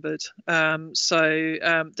outnumbered. There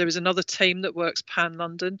is another team that works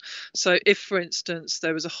pan-London. So if, for instance,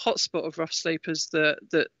 there was a hotspot of rough sleepers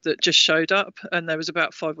that just showed up, and there was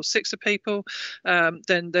about 5 or 6 of people,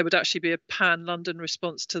 then there would actually be a pan-London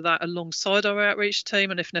response to that alongside our outreach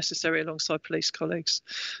team, and if necessary, alongside police colleagues.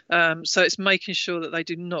 So it's making sure that they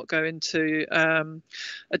do not go into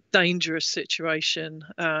a dangerous situation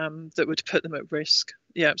that would put them at risk.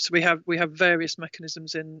 Yeah, so we have various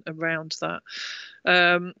mechanisms in around that.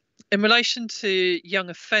 In relation to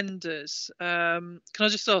young offenders, can I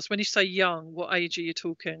just ask, when you say young, what age are you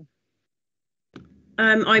talking?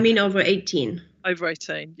 I mean over 18. Over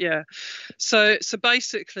 18, yeah. So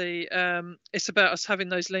basically, it's about us having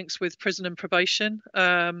those links with prison and probation.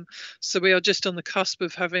 So we are just on the cusp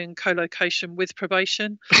of having co-location with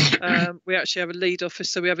probation. We actually have a lead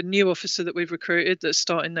officer. We have a new officer that we've recruited that's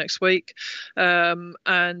starting next week.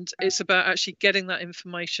 And it's about actually getting that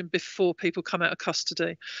information before people come out of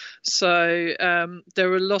custody. So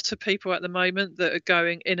there are a lot of people at the moment that are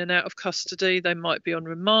going in and out of custody. They might be on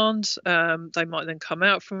remand. They might then come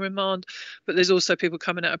out from remand. But there's also people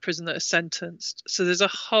coming out of prison that are sentenced. So there's a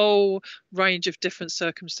whole range of different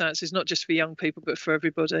circumstances, not just for young people, but for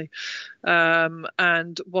everybody.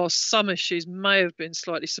 And whilst some issues may have been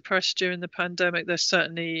slightly suppressed during the pandemic, they're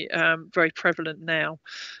certainly very prevalent now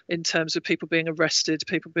in terms of people being arrested,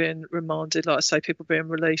 people being remanded, like I say, people being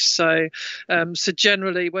released. So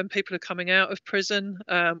generally, when people are coming out of prison,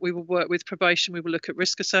 we will work with probation, we will look at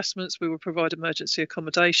risk assessments, we will provide emergency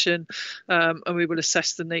accommodation, and we will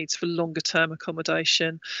assess the needs for longer term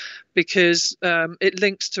accommodation, because it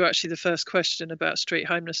links to actually the first question about street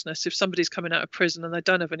homelessness. If somebody's coming out of prison and they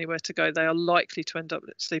don't have anywhere to go, they are likely to end up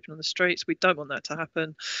sleeping on the streets. We don't want that to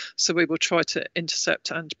happen, so we will try to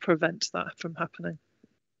intercept and prevent that from happening.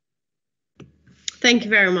 Thank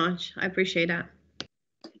you very much. I appreciate that.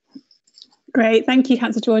 Great, thank you,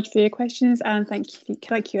 Councillor George, for your questions, and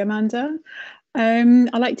thank you, Amanda. I'd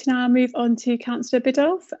like to now move on to Councillor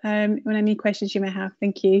Biddulph on any questions you may have.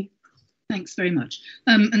 Thank you. Thanks very much.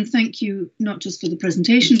 And thank you not just for the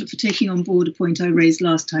presentation, but for taking on board a point I raised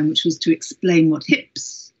last time, which was to explain what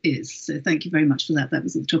HIPS is. So thank you very much for that. That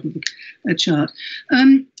was at the top of a chart.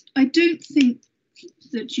 I don't think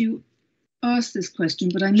that you asked this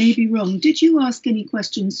question, but I may be wrong. Did you ask any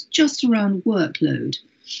questions just around workload?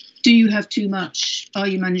 Do you have too much? Are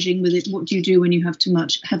you managing with it? What do you do when you have too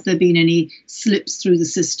much? Have there been any slips through the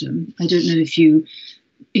system? I don't know if you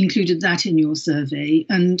included that in your survey.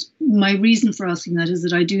 And my reason for asking that is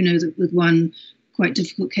that I do know that with one quite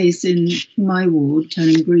difficult case in my ward,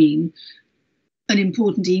 Turnham Green, an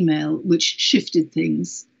important email which shifted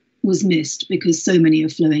things was missed because so many are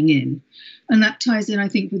flowing in. And that ties in, I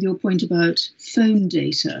think, with your point about phone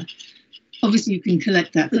data. Obviously, you can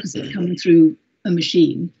collect that because it's coming through a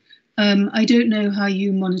machine. I don't know how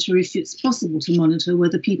you monitor, if it's possible to monitor,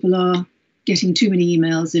 whether people are getting too many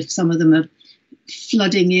emails, if some of them are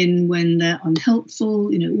flooding in when they're unhelpful,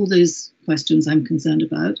 all those questions I'm concerned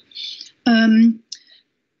about.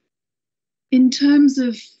 In terms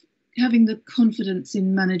of having the confidence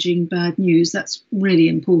in managing bad news, that's really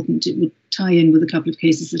important. It would tie in with a couple of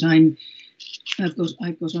cases that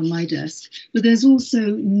I've got on my desk. But there's also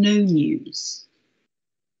no news.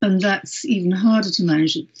 And that's even harder to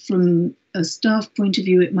manage. From a staff point of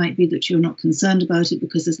view, it might be that you're not concerned about it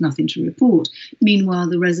because there's nothing to report. Meanwhile,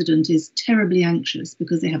 the resident is terribly anxious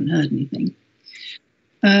because they haven't heard anything.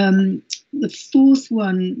 The fourth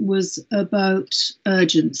one was about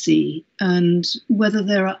urgency and whether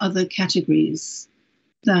there are other categories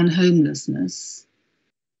than homelessness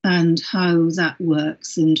and how that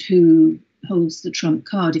works and who holds the trump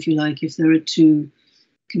card, if you like, if there are two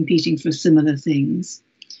competing for similar things.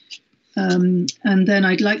 And then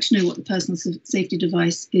I'd like to know what the personal safety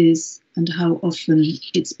device is and how often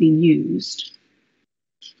it's been used.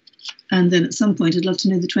 And then at some point, I'd love to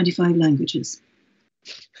know the 25 languages.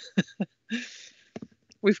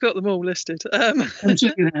 We've got them all listed. I'm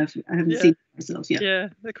sure you have. I haven't seen them myself yet. Yeah,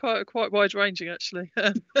 they're quite wide ranging actually.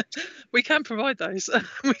 We can provide those.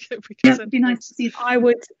 we can it'd be nice to see. I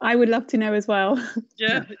would love to know as well.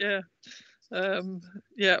 Yeah. I'm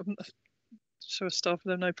sure staff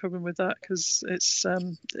will have no problem with that because it's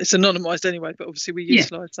anonymised anyway, but obviously we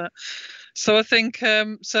utilise that. So I think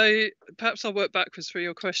so perhaps I'll work backwards through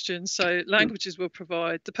your question. So languages will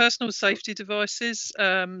provide the personal safety devices.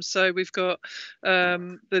 So we've got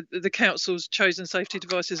the council's chosen safety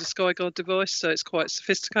device is a SkyGuard device, so it's quite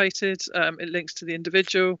sophisticated. It links to the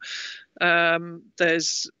individual. I'm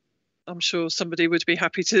sure somebody would be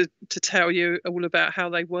happy to tell you all about how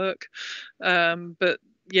they work, but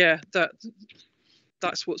yeah,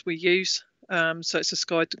 that's what we use. So it's a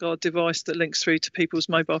SkyGuard device that links through to people's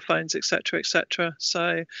mobile phones, etc., etc.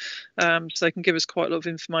 So they can give us quite a lot of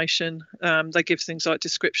information. They give things like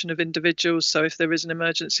description of individuals. So if there is an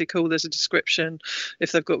emergency call, there's a description.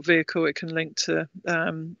 If they've got vehicle, it can link to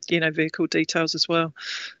vehicle details as well,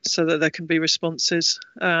 so that there can be responses.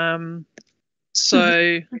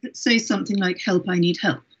 So does it say something like "Help, I need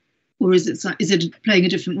help," or is it playing a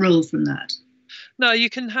different role from that? No, you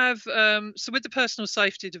can have so with the personal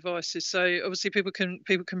safety devices. So obviously people can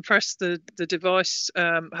press the device,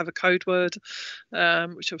 have a code word,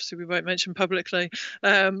 which obviously we won't mention publicly,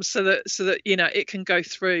 so that it can go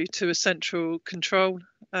through to a central control,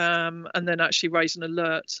 and then actually raise an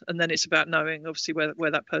alert, and then it's about knowing obviously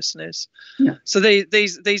where that person is. Yeah. So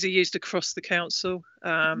these are used across the council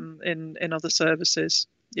in other services.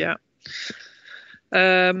 Yeah.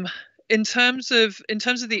 In terms of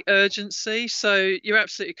the urgency, so you're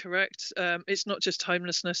absolutely correct. It's not just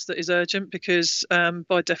homelessness that is urgent because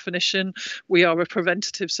by definition, we are a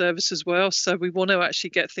preventative service as well. So we want to actually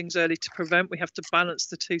get things early to prevent. We have to balance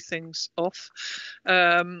the two things off,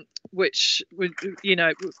 which we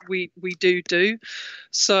do.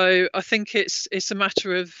 So I think it's a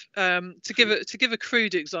matter of to give a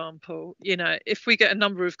crude example. If we get a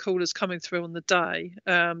number of callers coming through on the day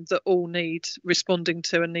that all need responding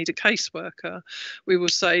to and need a caseworker, we will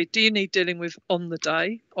say, do you need dealing with on the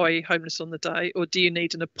day, i.e. homeless on the day, or do you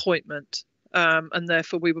need an appointment? And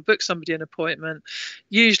therefore we will book somebody an appointment,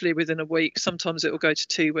 usually within a week. Sometimes it will go to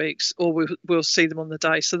 2 weeks, or we'll see them on the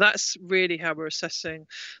day. So that's really how we're assessing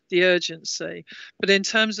the urgency. But in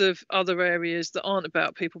terms of other areas that aren't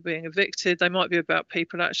about people being evicted, they might be about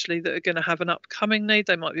people actually that are going to have an upcoming need.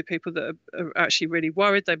 They might be people that are actually really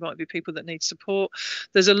worried. They might be people that need support.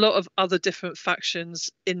 There's a lot of other different factions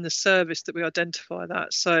in the service that we identify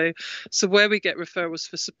that. So where we get referrals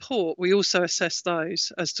for support, we also assess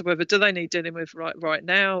those as to whether do they need dealing with right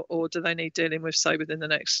now, or do they need dealing with, say, within the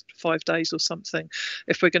next 5 days or something,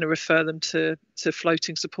 if we're going to refer them to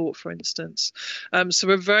floating support, for instance. So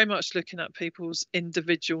we're very much looking at people's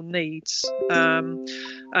individual needs, and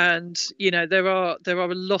there are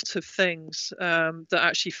a lot of things that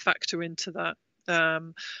actually factor into that.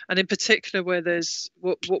 And in particular where there's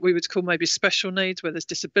what we would call maybe special needs, where there's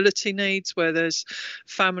disability needs, where there's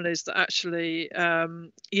families that actually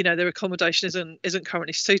their accommodation isn't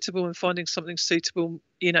currently suitable, and finding something suitable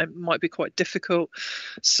might be quite difficult.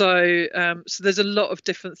 So there's a lot of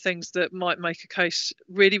different things that might make a case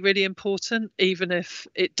really, really important. Even if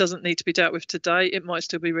it doesn't need to be dealt with today, it might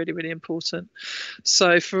still be really, really important.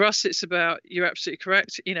 So for us, it's about, you're absolutely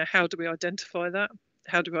correct, how do we identify that?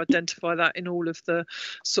 How do we identify that in all of the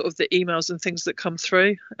sort of the emails and things that come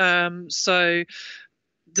through? So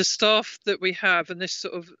the staff that we have, and this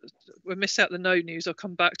sort of, we'll miss out the no news, I'll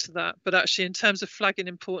come back to that, but actually in terms of flagging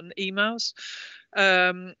important emails,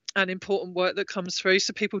 and important work that comes through.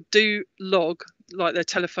 So people do log like their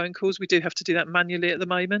telephone calls. We do have to do that manually at the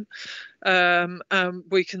moment.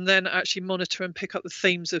 We can then actually monitor and pick up the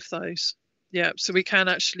themes of those. Yeah, so we can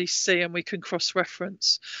actually see and we can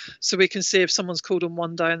cross-reference. So we can see if someone's called on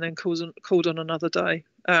one day and then called on another day.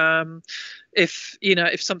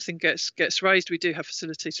 If something gets raised, we do have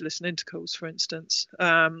facility to listen into calls, for instance.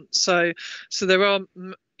 So there are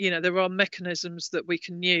there are mechanisms that we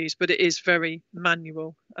can use, but it is very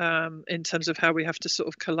manual in terms of how we have to sort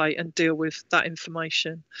of collate and deal with that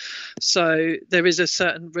information. So there is a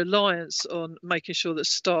certain reliance on making sure that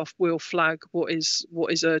staff will flag what is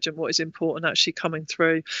urgent, what is important actually coming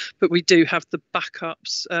through. But we do have the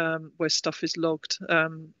backups where stuff is logged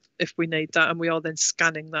if we need that, and we are then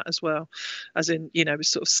scanning that as well, as in we're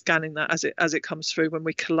sort of scanning that as it comes through when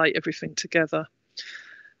we collate everything together.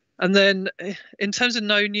 And then in terms of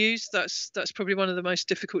no news, that's probably one of the most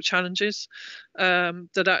difficult challenges,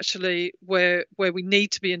 that actually where we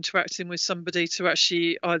need to be interacting with somebody to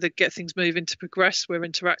actually either get things moving to progress, we're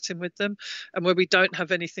interacting with them, and where we don't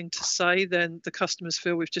have anything to say, then the customers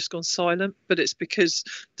feel we've just gone silent. But it's because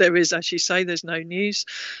there is, as you say, there's no news.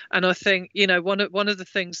 And I think one of the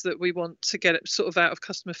things that we want to get sort of out of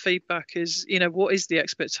customer feedback is what is the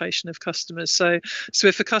expectation of customers. So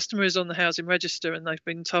if a customer is on the housing register and they've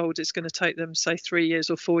been told it's going to take them, say, 3 years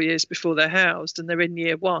or 4 years before they're housed, and they're in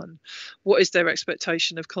year one, what is their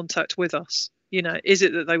expectation of contact with us? Is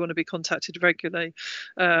it that they want to be contacted regularly?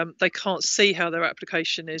 They can't see how their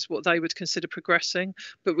application is what they would consider progressing,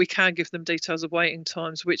 but we can give them details of waiting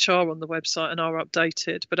times, which are on the website and are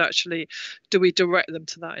updated. But actually, do we direct them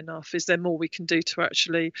to that enough? Is there more we can do to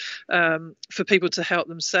actually for people to help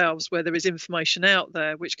themselves, where there is information out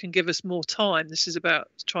there which can give us more time? This is about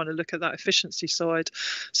trying to look at that efficiency side,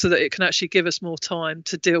 so that it can actually give us more time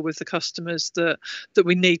to deal with the customers that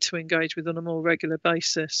we need to engage with on a more regular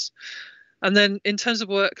basis. And then in terms of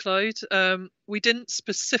workload, we didn't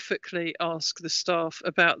specifically ask the staff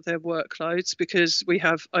about their workloads because we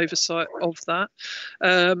have oversight of that.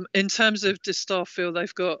 In terms of, does staff feel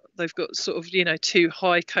they've got sort of too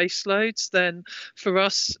high caseloads, then for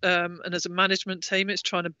us and as a management team, it's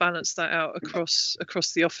trying to balance that out across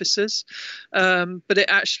the offices. But it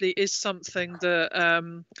actually is something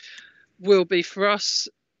that will be for us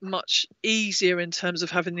much easier in terms of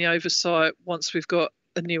having the oversight once we've got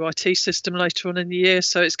a new IT system later on in the year.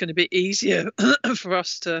 So it's going to be easier for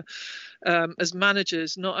us to, as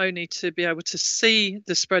managers, not only to be able to see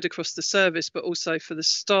the spread across the service, but also for the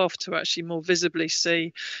staff to actually more visibly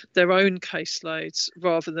see their own caseloads,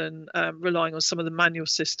 rather than relying on some of the manual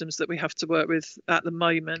systems that we have to work with at the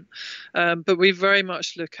moment. But we very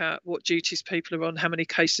much look at what duties people are on, how many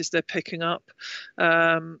cases they're picking up,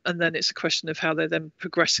 and then it's a question of how they're then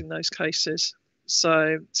progressing those cases.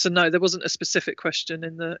 So no, there wasn't a specific question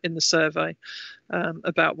in the survey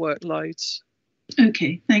about workloads.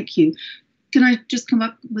 Okay, thank you. Can I just come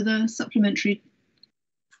up with a supplementary?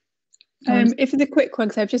 If it's a quick one,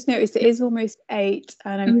 because I've just noticed it is almost 8,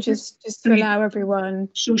 and I'm just to allow everyone.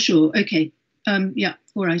 Sure. Okay. Yeah.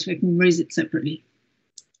 All right. I can raise it separately.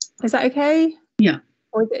 Is that okay? Yeah.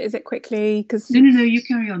 Or is it quickly? Because no. You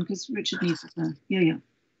carry on, because Richard needs it there. Yeah.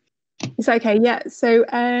 Is that okay? Yeah. So,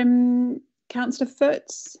 Councillor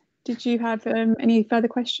Foot, did you have any further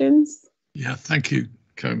questions? Yeah, thank you,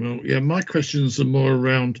 Camille. Yeah, my questions are more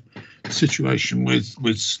around the situation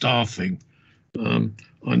with staffing.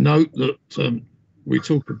 I note that we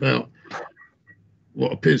talk about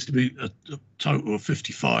what appears to be a total of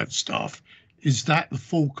 55 staff. Is that the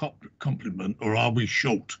full complement, or are we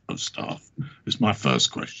short of staff? Is my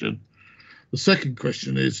first question. The second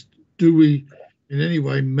question is, do we in any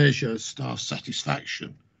way measure staff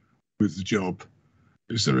satisfaction with the job?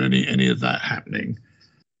 Is there any of that happening?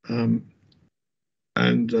 And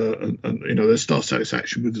there's staff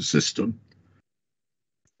satisfaction with the system.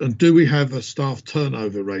 And do we have a staff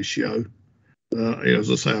turnover ratio? As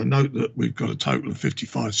I say, I note that we've got a total of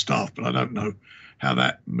 55 staff, but I don't know how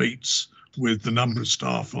that meets with the number of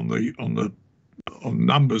staff on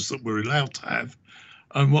numbers that we're allowed to have,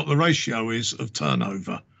 and what the ratio is of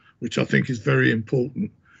turnover, which I think is very important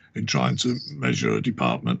in trying to measure a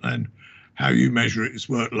department, and how you measure its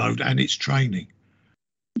workload and its training.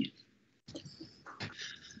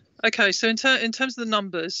 Okay, so in terms of the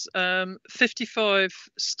numbers, 55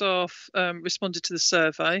 staff responded to the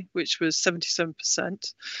survey, which was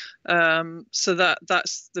 77%. So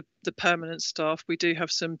that's the permanent staff. We do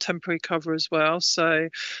have some temporary cover as well. So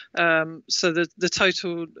the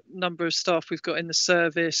total number of staff we've got in the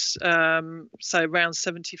service, say around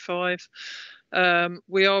 75.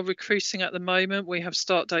 We are recruiting at the moment. We have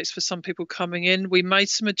start dates for some people coming in. We made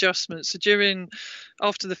some adjustments. So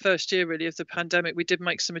after the first year really of the pandemic, we did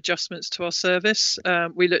make some adjustments to our service.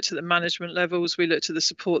 We looked at the management levels. We looked at the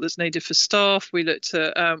support that's needed for staff. We looked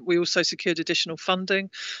at, we also secured additional funding.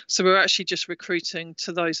 So we're actually just recruiting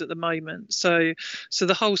to those at the moment. So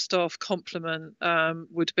the whole staff complement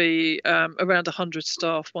would be around 100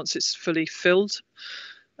 staff once it's fully filled.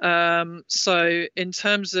 So in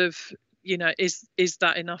terms of, is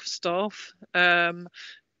that enough staff?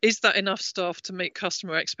 Is that enough staff to meet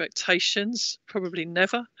customer expectations? Probably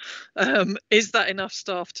never. Is that enough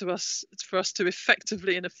staff for us to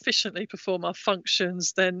effectively and efficiently perform our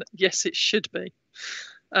functions? Then yes, it should be.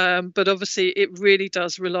 But obviously it really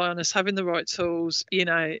does rely on us having the right tools,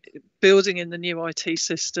 building in the new IT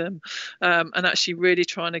system, and actually really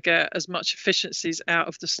trying to get as much efficiencies out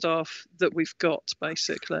of the staff that we've got,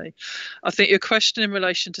 basically. I think your question in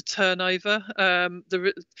relation to turnover,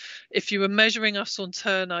 if you were measuring us on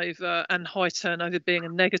turnover and high turnover being a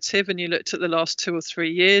negative, and you looked at the last 2 or 3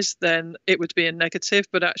 years, then it would be a negative,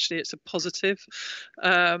 but actually it's a positive,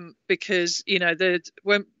 because,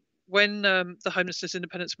 when the Homelessness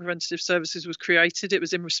Independence and Preventative Services was created, it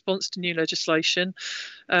was in response to new legislation.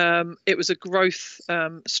 It was a growth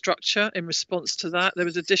structure in response to that. There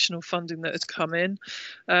was additional funding that had come in.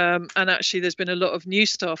 And actually, there's been a lot of new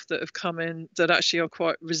staff that have come in that actually are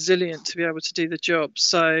quite resilient to be able to do the job.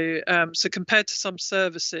 So compared to some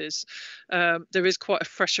services, there is quite a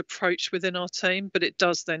fresh approach within our team, but it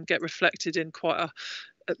does then get reflected in quite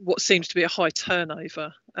what seems to be a high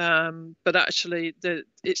turnover, but actually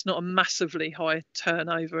it's not a massively high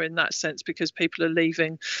turnover in that sense, because people are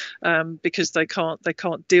leaving because they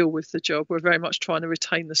can't deal with the job. We're very much trying to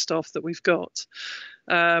retain the staff that we've got.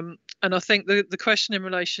 And I think the question in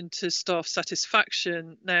relation to staff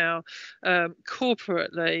satisfaction now,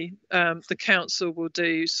 corporately, the council will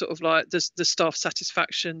do sort of like the staff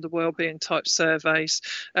satisfaction, the wellbeing type surveys.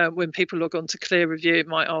 When people log on to Clear Review, it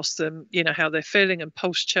might ask them, how they're feeling, and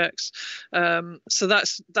pulse checks. So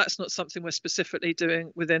that's not something we're specifically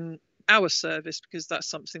doing within our service, because that's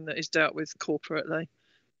something that is dealt with corporately,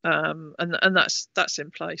 and that's in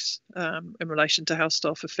place in relation to how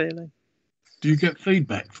staff are feeling. Do you get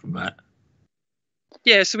feedback from that?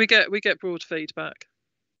 Yeah, so we get broad feedback.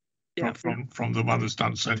 Yeah. From the one that's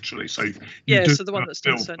done centrally. So so the one that's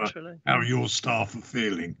done centrally. How your staff are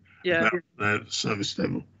feeling about their service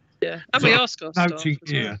level. Yeah, and we ask our staff. Noting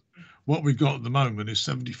here, what we've got at the moment is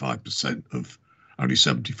 75% of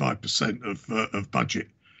budget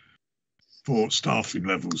for staffing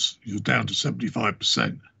levels. You're down to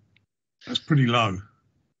 75%. That's pretty low.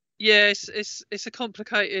 Yeah, it's a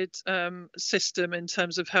complicated system in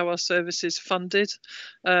terms of how our service is funded,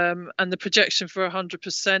 and the projection for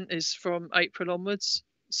 100% is from April onwards.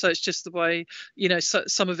 So it's just the way,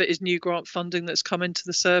 some of it is new grant funding that's come into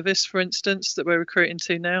the service, for instance, that we're recruiting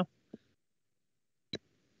to now.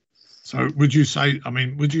 So would you say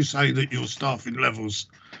that your staffing levels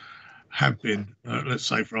have been, let's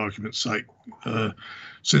say for argument's sake,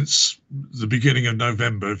 since the beginning of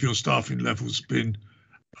November, if your staffing levels been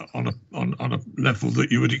on a level that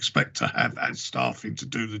you would expect to have as staffing to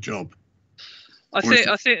do the job? I think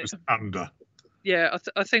under. Yeah,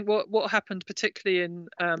 I think what happened particularly in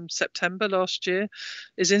September last year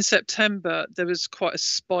is in September there was quite a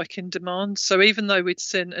spike in demand. So even though we'd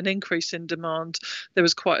seen an increase in demand, there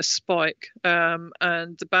was quite a spike.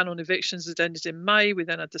 And the ban on evictions had ended in May. We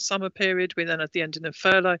then had the summer period. We then had the ending of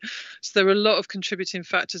furlough. So there were a lot of contributing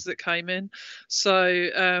factors that came in.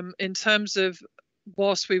 So in terms of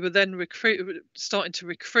whilst we were then starting to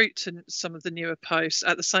recruit to some of the newer posts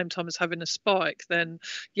at the same time as having a spike, then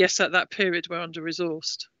yes, at that period we're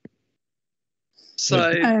under-resourced.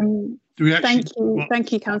 So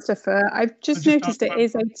thank you, Councillor Furr. I've just noticed it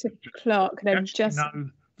is 8 o'clock, and I've just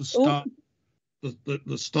know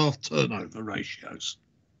the staff turnover ratios.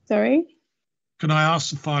 Sorry? Can I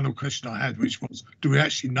ask the final question I had, which was, do we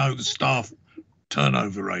actually know the staff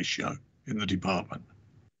turnover ratio in the department?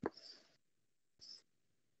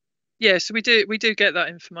 Yeah, so we do get that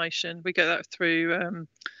information. We get that through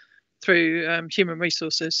human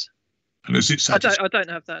resources. And is it? I don't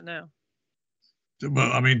have that now.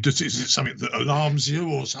 Well, I mean, is it something that alarms you,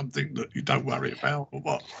 or something that you don't worry about, or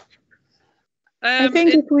what? I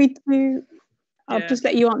think if we do, I'll just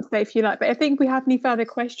let you answer that if you like. But I think if we have any further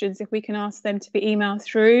questions, if we can ask them to be emailed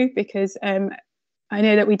through, because I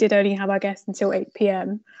know that we did only have our guests until 8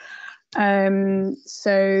 p.m.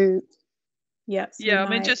 So. Yes. Yeah, I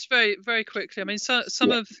mean, just very, very quickly. I mean,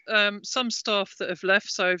 some staff that have left,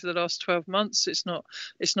 so over the last 12 months, it's not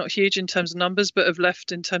huge in terms of numbers, but have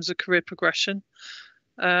left in terms of career progression.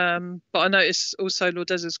 But I notice also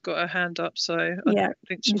Lordeza's got her hand up, so I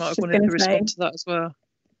think she might have wanted to respond to that as well.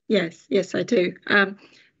 Yes, I do.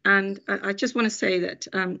 And I just want to say that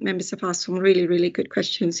members have asked some really, really good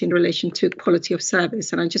questions in relation to quality of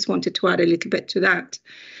service. And I just wanted to add a little bit to that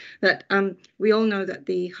we all know that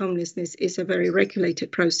the homelessness is a very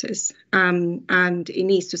regulated process, and it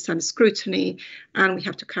needs to stand scrutiny, and we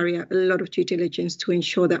have to carry out a lot of due diligence to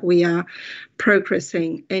ensure that we are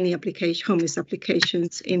progressing any homeless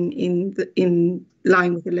applications in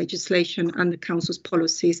line with the legislation and the council's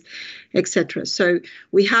policies, etc. So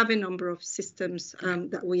we have a number of systems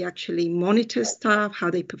that we actually monitor staff,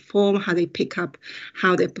 how they perform, how they pick up,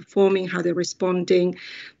 how they're performing, how they're responding,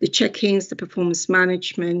 the check-ins, the performance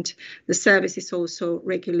management. The service is also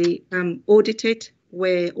regularly audited,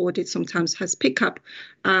 where audit sometimes has pickup,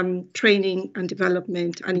 training and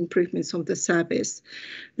development and improvements of the service.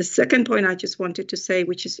 The second point I just wanted to say,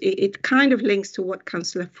 which is it kind of links to what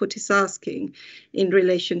Councillor Foot is asking in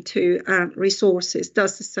relation to resources.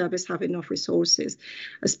 Does the service have enough resources?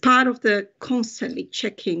 As part of the constantly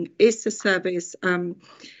checking, is the service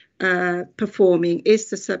performing? Does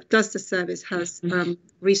the service has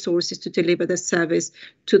resources to deliver the service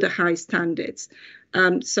to the high standards?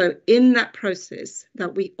 So in that process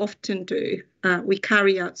that we often do, we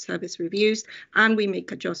carry out service reviews and we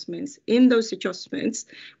make adjustments. In those adjustments,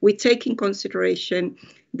 we take in consideration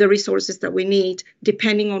the resources that we need,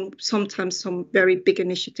 depending on sometimes some very big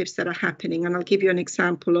initiatives that are happening. And I'll give you an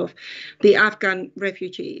example of the Afghan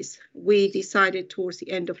refugees. We decided towards the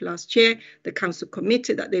end of last year, the council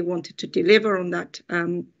committed that they wanted to deliver on that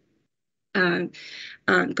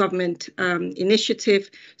government initiative.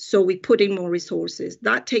 So we put in more resources.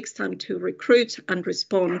 That takes time to recruit and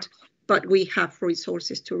respond, but we have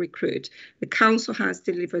resources to recruit. The council has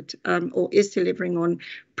delivered or is delivering on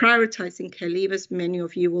prioritising care leavers. Many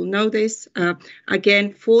of you will know this.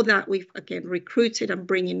 Again, for that, we've again recruited and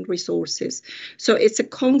bring in resources. So it's a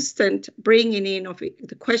constant bringing in of it,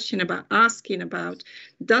 the question about asking about,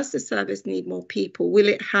 does the service need more people? Will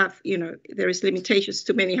it have, there is limitations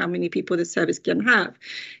to how many people the service can have,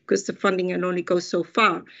 because the funding can only go so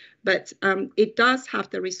far. But it does have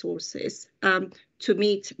the resources to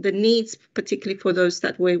meet the needs, particularly for those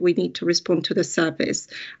that we need to respond to the service.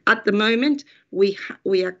 At the moment, we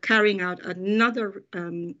are carrying out another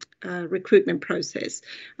recruitment process,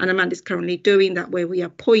 and Amanda is currently doing that, where we are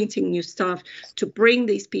appointing new staff to bring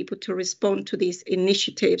these people to respond to these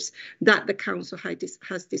initiatives that the council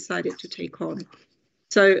has decided to take on.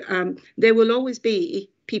 So there will always be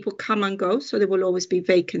people come and go, so there will always be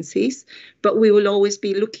vacancies, but we will always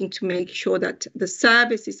be looking to make sure that the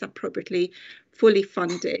service is appropriately fully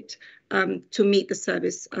funded to meet the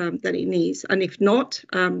service that it needs. And if not,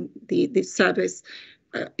 the service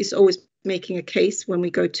is always making a case when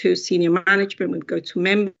we go to senior management, when we go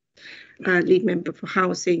to lead member for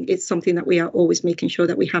housing. It's something that we are always making sure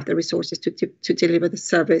that we have the resources to deliver the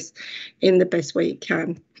service in the best way it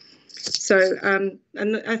can. So,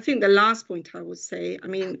 and I think the last point I would say, I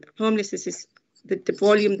mean, homelessness is the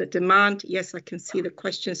volume, the demand. Yes, I can see the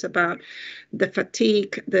questions about the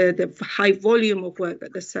fatigue, the high volume of work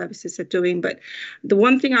that the services are doing. But the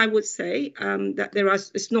one thing I would say that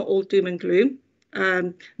it's not all doom and gloom.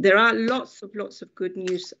 There are lots of good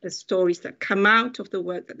news stories that come out of the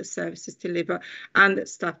work that the services deliver and that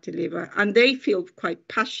staff deliver, and they feel quite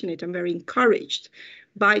passionate and very encouraged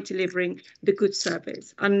by delivering the good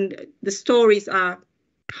service. And the stories are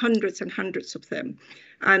hundreds and hundreds of them.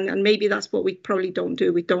 And maybe that's what we probably don't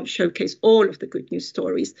do. We don't showcase all of the good news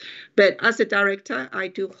stories. But as a director, I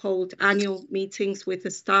do hold annual meetings with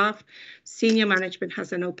the staff. Senior management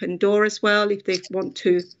has an open door as well if they want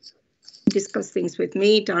to discuss things with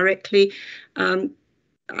me directly.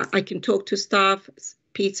 I can talk to staff.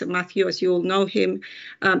 Peter Matthew, as you all know him,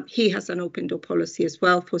 he has an open door policy as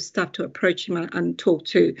well for staff to approach him and talk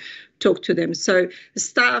to them. So the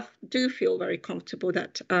staff do feel very comfortable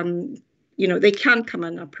that they can come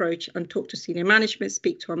and approach and talk to senior management,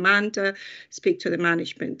 speak to Amanda, speak to the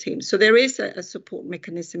management team. So there is a support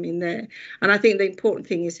mechanism in there. And I think the important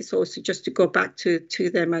thing is also just to go back to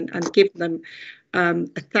them and give them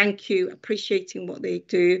a thank you, appreciating what they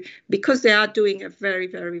do, because they are doing a very,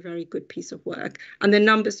 very, very good piece of work, and the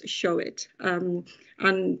numbers show it. And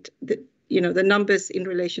the numbers in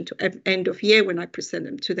relation to end of year, when I present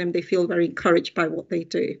them to them, they feel very encouraged by what they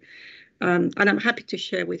do. And I'm happy to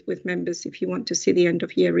share with members if you want to see the end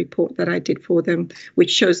of year report that I did for them,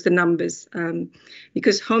 which shows the numbers.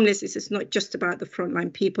 Because homelessness is not just about the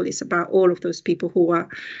frontline people, it's about all of those people who are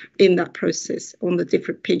in that process on the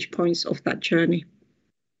different pinch points of that journey.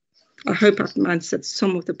 I hope I've answered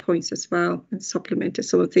some of the points as well and supplemented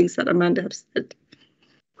some of the things that Amanda has said.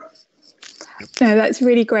 No, that's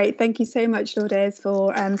really great. Thank you so much, Lourdes,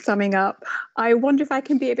 for summing up. I wonder if I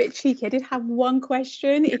can be a bit cheeky. I did have one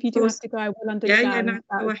question. If you do have to go, I will understand that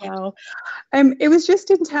as well. It was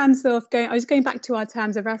just in terms of I was going back to our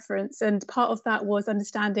terms of reference, and part of that was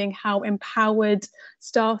understanding how empowered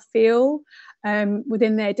staff feel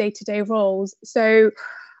within their day-to-day roles. So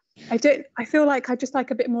I feel like I'd just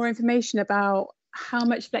like a bit more information about how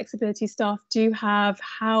much flexibility staff do have,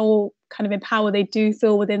 how kind of empowered they do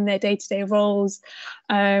feel within their day-to-day roles,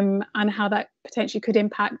 and how that potentially could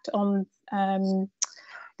impact on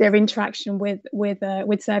their interaction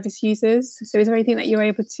with service users. So is there anything that you're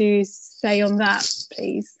able to say on that,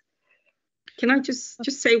 please? Can I just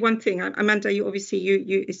say one thing, Amanda? You obviously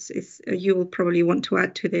you will probably want to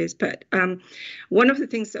add to this, but one of the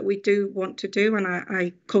things that we do want to do, and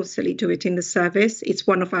I constantly do it in the service, it's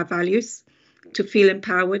one of our values to feel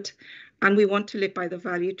empowered, and we want to live by the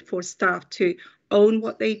value for staff to own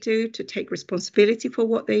what they do, to take responsibility for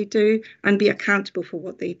what they do, and be accountable for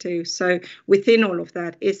what they do. So within all of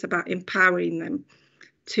that, it's about empowering them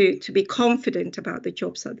to be confident about the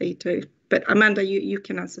jobs that they do. But Amanda, you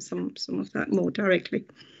can answer some of that more directly.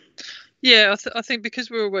 Yeah, I think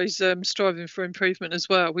because we're always striving for improvement as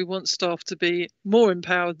well, we want staff to be more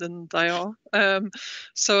empowered than they are.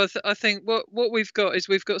 So I think what we've got is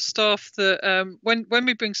we've got staff that when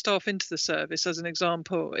we bring staff into the service, as an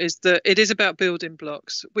example, is that it is about building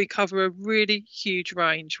blocks. We cover a really huge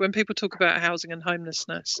range. When people talk about housing and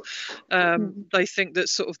homelessness, they think that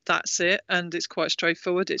sort of that's it, and it's quite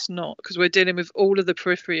straightforward. It's not, because we're dealing with all of the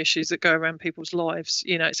periphery issues that go around people's lives.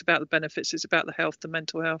 You know, it's about the benefits, it's about the health, the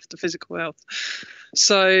mental health, the physical health.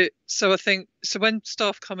 So I think when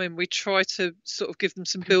staff come in, we try to sort of give them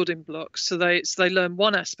some building blocks, so they learn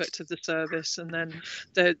one aspect of the service, and then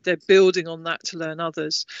they're building on that to learn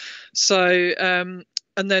others. So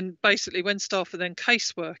and then basically when staff are then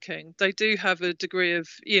caseworking, they do have a degree of,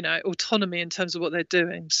 you know, autonomy in terms of what they're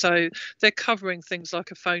doing. So they're covering things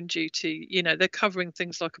like a phone duty, you know, they're covering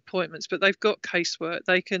things like appointments, but they've got casework.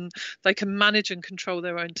 They can manage and control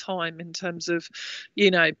their own time in terms of,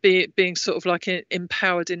 you know, being sort of like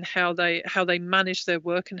empowered in how they manage their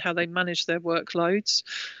work and how they manage their workloads.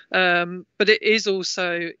 But it is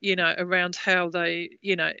also, you know, around how they,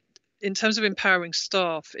 you know, in terms of empowering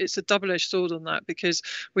staff, it's a double-edged sword on that, because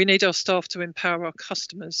we need our staff to empower our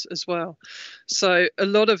customers as well. So a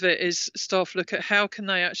lot of it is staff look at how can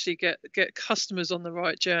they actually get customers on the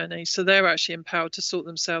right journey, so they're actually empowered to sort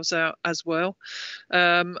themselves out as well.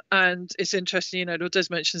 And it's interesting, you know, Lourdes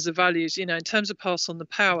mentions the values, you know, in terms of pass on the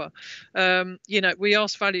power, you know, we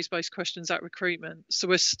ask values-based questions at recruitment. So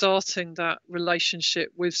we're starting that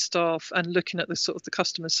relationship with staff and looking at the sort of the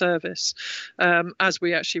customer service as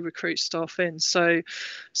we actually recruit staff in. So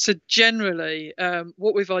generally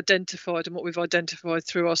what we've identified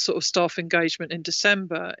through our sort of staff engagement in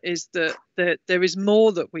December is that there is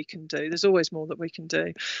more that we can do. There's always more that we can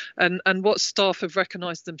do, and what staff have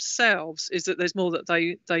recognised themselves is that there's more that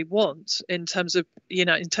they want in terms of, you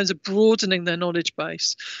know, in terms of broadening their knowledge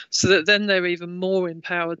base, so that then they're even more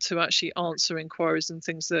empowered to actually answer inquiries and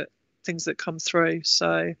things that come through.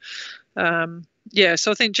 So yeah,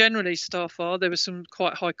 so I think generally there were some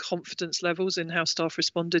quite high confidence levels in how staff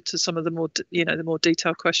responded to some of the more, you know, the more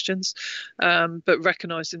detailed questions, but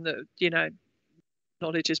recognising that, you know,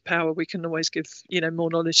 knowledge is power, we can always give, you know, more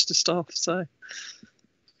knowledge to staff. So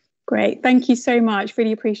great, thank you so much.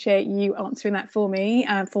 Really appreciate you answering that for me,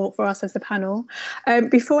 for us as the panel.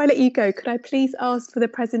 Before I let you go, could I please ask for the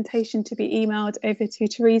presentation to be emailed over to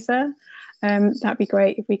Teresa? That'd be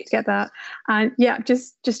great if we could get that. And yeah,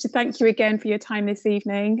 just to thank you again for your time this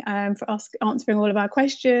evening, for us answering all of our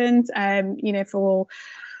questions, you know, for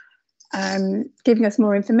giving us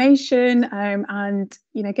more information, and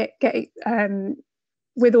you know,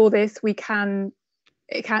 with all this,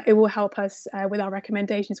 it will help us with our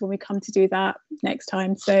recommendations when we come to do that next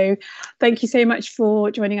time. So thank you so much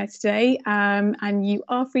for joining us today, and you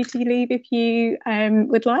are free to leave if you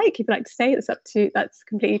would like. If you'd like to stay, that's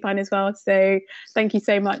completely fine as well. So thank you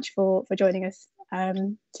so much for joining us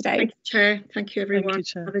today. Thank you, Chair. Thank you, everyone.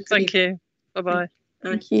 Thank you. Bye-bye.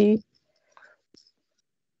 Thank you.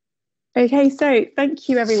 Okay, so thank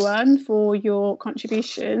you everyone for your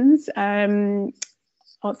contributions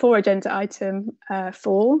for agenda item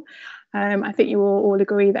 4. I think you will all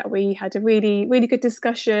agree that we had a really, really good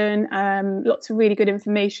discussion, lots of really good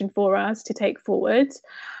information for us to take forward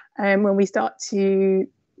when we start to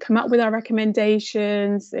come up with our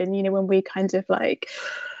recommendations, and, you know, when we kind of like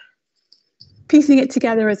piecing it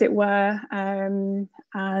together, as it were,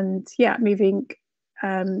 and yeah, moving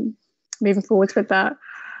forward with that.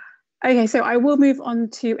 Okay, so I will move on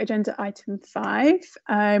to agenda item 5,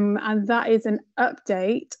 and that is an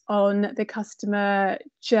update on the customer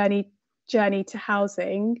journey to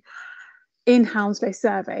housing in Hounslow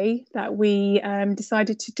survey that we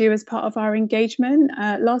decided to do as part of our engagement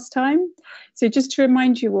last time. So just to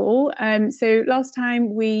remind you all, so last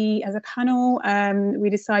time we, as a panel, we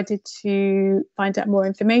decided to find out more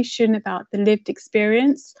information about the lived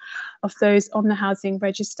experience of those on the housing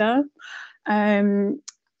register.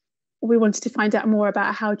 We wanted to find out more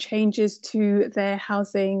about how changes to their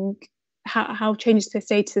housing, how changes to their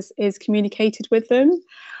status is communicated with them.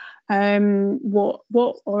 What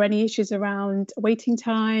or any issues around waiting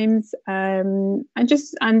times, and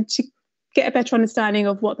to get a better understanding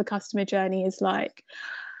of what the customer journey is like.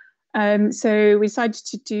 So we decided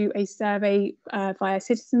to do a survey via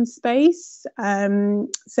Citizen Space.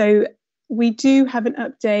 So we do have an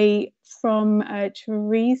update from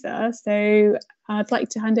Teresa. So I'd like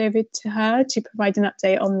to hand over to her to provide an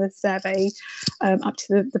update on the survey up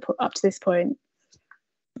to this point.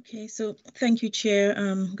 Okay, so thank you, Chair.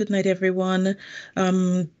 Good night, everyone.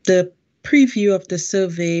 The preview of the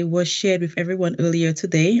survey was shared with everyone earlier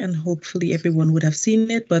today, and hopefully everyone would have seen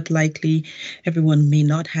it, but likely everyone may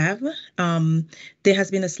not have. There has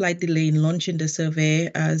been a slight delay in launching the survey,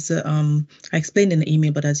 as I explained in the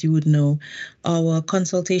email, but as you would know, our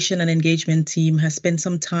consultation and engagement team has spent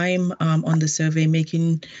some time on the survey,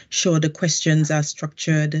 making sure the questions are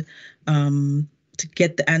structured to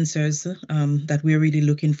get the answers that we're really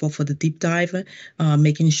looking for the deep dive,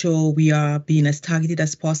 making sure we are being as targeted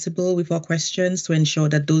as possible with our questions to ensure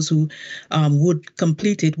that those who would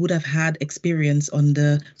complete it would have had experience on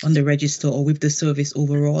the register or with the service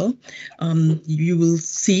overall. You will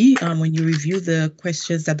see when you review the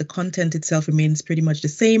questions that the content itself remains pretty much the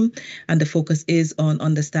same, and the focus is on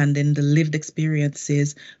understanding the lived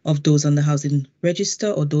experiences of those on the housing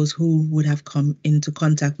register or those who would have come into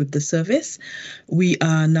contact with the service. We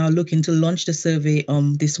are now looking to launch the survey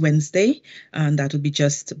this Wednesday, and that will be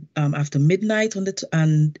just after midnight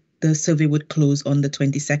and the survey would close on the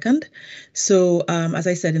 22nd. So as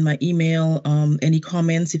I said in my email, any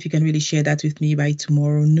comments, if you can really share that with me by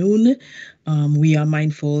tomorrow noon. We are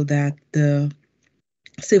mindful that the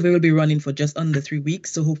survey will be running for just under 3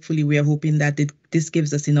 weeks. So hopefully we are hoping that this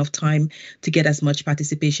gives us enough time to get as much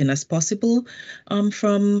participation as possible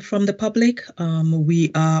from the public.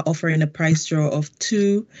 We are offering a prize draw of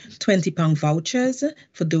 2 £20 vouchers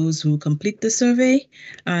for those who complete the survey.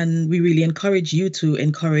 And we really encourage you to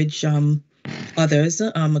encourage others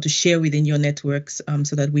to share within your networks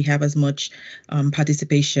so that we have as much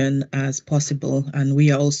participation as possible. And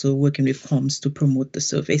we are also working with comms to promote the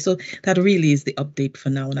survey. So that really is the update for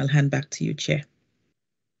now, and I'll hand back to you, Chair.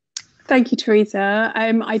 Thank you, Teresa.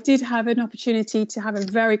 I did have an opportunity to have a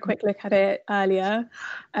very quick look at it earlier.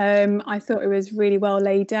 I thought it was really well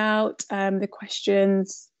laid out. The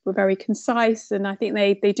questions were very concise, and I think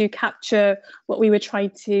they do capture what we were trying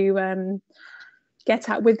to get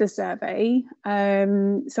at with the survey.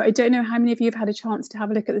 So I don't know how many of you have had a chance to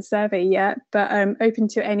have a look at the survey yet, but open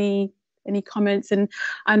to any comments. And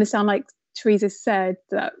I understand, like Teresa said,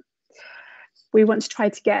 that we want to try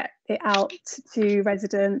to get it out to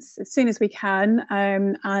residents as soon as we can.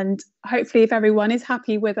 And hopefully if everyone is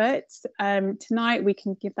happy with it, tonight we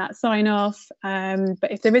can give that sign off.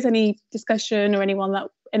 But if there is any discussion or anyone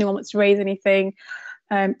wants to raise anything,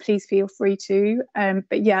 please feel free to.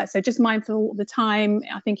 But yeah, so just mindful of the time.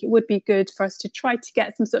 I think it would be good for us to try to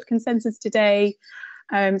get some sort of consensus today,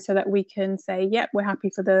 so that we can say, yep, we're happy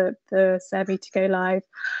for the survey to go live.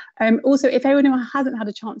 Also, if anyone hasn't had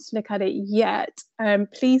a chance to look at it yet,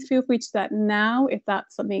 please feel free to do that now if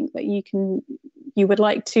that's something that you would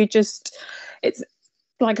like to. Just, it's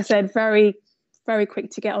like I said, very, very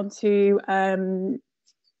quick to get onto and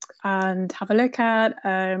have a look at,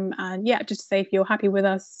 and yeah, just say if you're happy with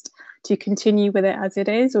us to continue with it as it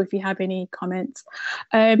is, or if you have any comments.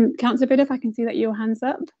 Councillor Biddulph, I can see that your hand's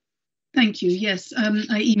up. Thank you. Yes,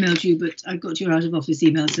 I emailed you, but I got your out of office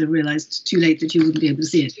email, so I realised too late that you wouldn't be able to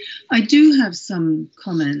see it. I do have some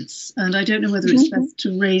comments, and I don't know whether it's best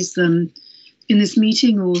to raise them in this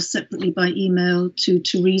meeting or separately by email to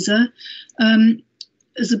Teresa.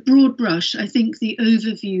 As a broad brush, I think the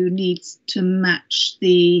overview needs to match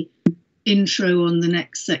the intro on the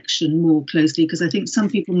next section more closely, because I think some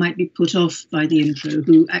people might be put off by the intro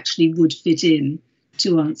who actually would fit in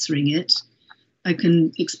to answering it. I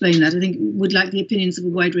can explain that. I think would like the opinions of a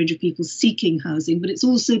wide range of people seeking housing, but it's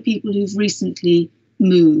also people who've recently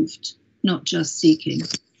moved, not just seeking.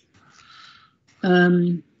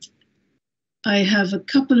 I have a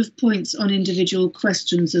couple of points on individual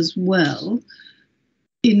questions as well,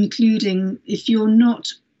 including if you're not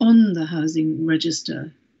on the housing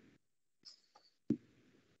register,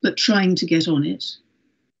 but trying to get on it.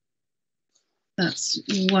 That's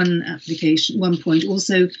one application, one point.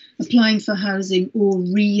 Also, applying for housing or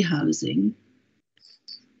rehousing.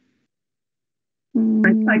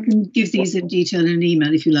 I can give these in detail in an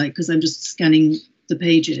email if you like, because I'm just scanning the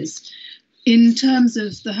pages. In terms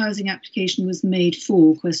of the housing application was made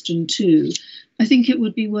for, question 2, I think it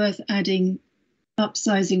would be worth adding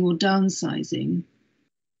upsizing or downsizing,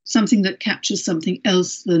 something that captures something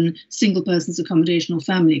else than single person's accommodation or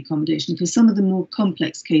family accommodation, because some of the more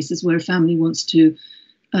complex cases where a family wants to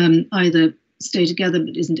either stay together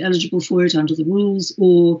but isn't eligible for it under the rules,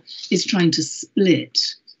 or is trying to split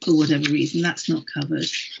for whatever reason, that's not covered.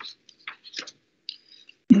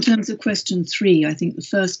 In terms of question 3, I think the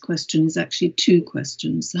first question is actually 2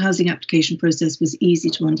 questions. The housing application process was easy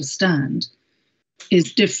to understand,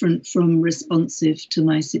 is different from responsive to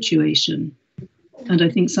my situation. And I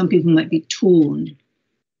think some people might be torn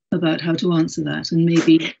about how to answer that and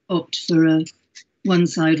maybe opt for one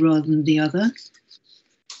side rather than the other.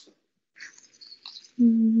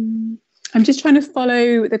 I'm just trying to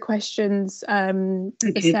follow the questions, the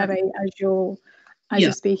survey as you're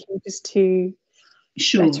speaking, just to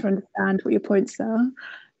better understand what your points are.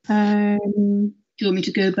 Do you want me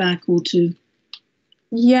to go back or to?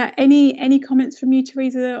 Yeah, any comments from you,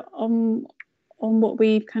 Teresa, on what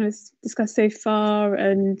we've kind of discussed so far,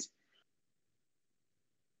 and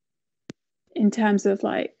in terms of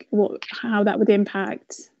like how that would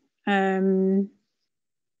impact timelines?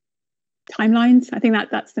 I think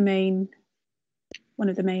that's the main. One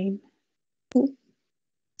of the main. Ooh.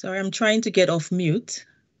 Sorry, I'm trying to get off mute.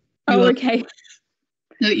 Oh, okay.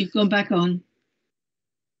 No, you've gone back on.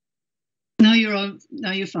 Now you're on.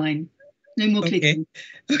 Now you're fine. No more clicking.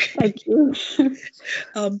 Okay. Thank you.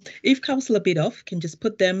 If Councillor Bidoff can just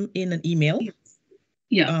put them in an email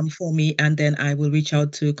for me, and then I will reach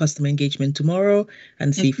out to customer engagement tomorrow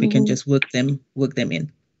and see if we can just work them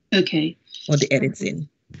in. Okay. Or the edits in.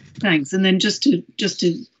 Thanks. And then just to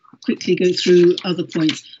quickly go through other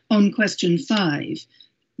points. On question 5,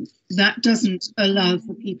 that doesn't allow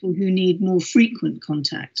for people who need more frequent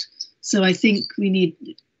contact. So I think we need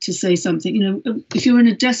to say something, if you're in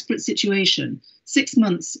a desperate situation, 6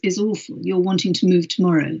 months is awful. You're wanting to move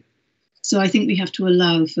tomorrow. So I think we have to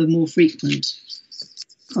allow for more frequent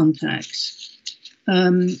contact.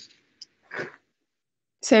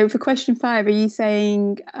 So for question 5, are you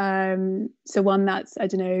saying, so one that's, I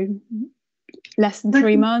don't know, less than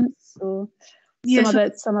 3 months, or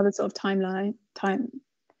some other sort of timeline? I'm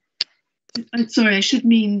sorry, I should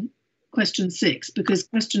mean question 6, because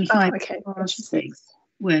question 5 question 6.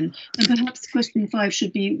 When, and perhaps question 5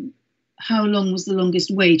 should be how long was the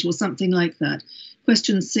longest wait, or something like that.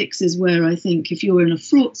 Question 6 is where I think if you're in a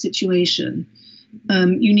fraught situation,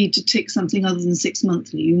 you need to tick something other than 6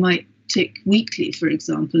 monthly. You might tick weekly, for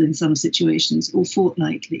example, in some situations, or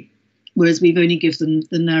fortnightly, whereas we've only given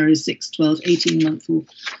the narrow 6, 12, 18 month, or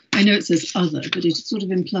I know it says other, but it sort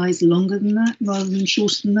of implies longer than that rather than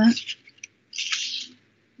shorter than that.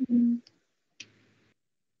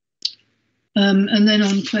 And then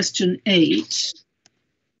on question 8,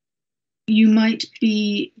 you might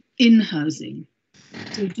be in housing.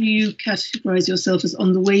 So do you categorise yourself as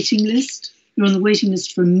on the waiting list? You're on the waiting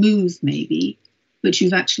list for a move maybe, but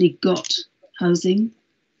you've actually got housing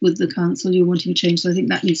with the council you're wanting to change. So I think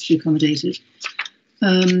that needs to be accommodated.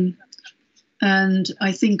 And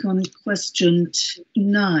I think on question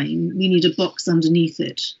 9, we need a box underneath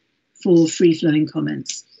it for free-flowing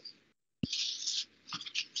comments.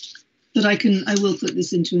 But I will put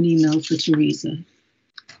this into an email for Teresa.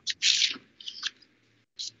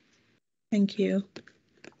 Thank you.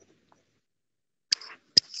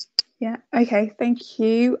 Yeah, okay, thank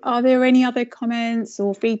you. Are there any other comments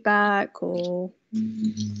or feedback or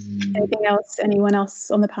anything else anyone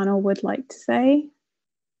else on the panel would like to say?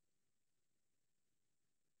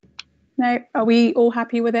 No, are we all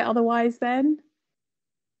happy with it otherwise then?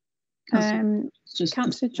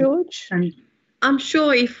 Councillor George? I'm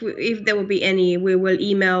sure if there will be any, we will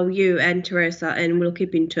email you and Teresa, and we'll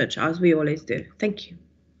keep in touch as we always do. Thank you.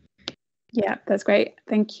 Yeah, that's great.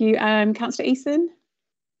 Thank you. Councillor Eason?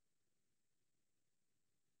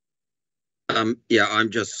 Yeah, I'm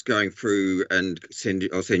just going through and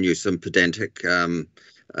I'll send you some pedantic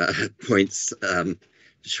points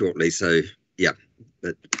shortly. So yeah,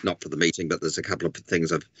 but not for the meeting, but there's a couple of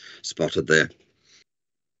things I've spotted there.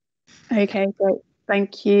 Okay, great.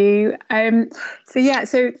 Thank you.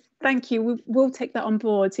 So thank you. We'll take that on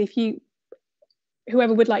board. So if you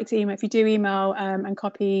whoever would like to email, if you do email and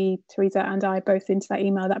copy Teresa and I both into that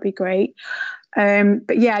email, that'd be great.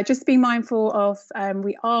 But yeah, just be mindful of,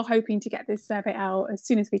 we are hoping to get this survey out as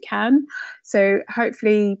soon as we can. So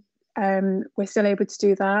hopefully we're still able to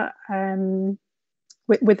do that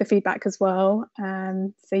with the feedback as well.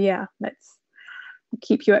 So yeah, let's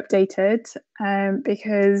keep you updated,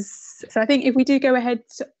 because so I think if we do go ahead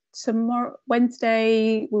tomorrow,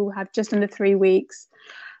 Wednesday, we'll have just under 3 weeks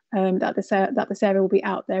that the survey will be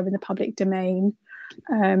out there in the public domain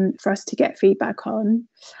for us to get feedback on.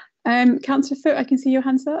 Councillor Foot, I can see your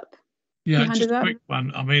hands up. Yeah, just a quick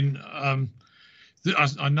one. I mean,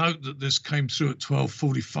 I note that this came through at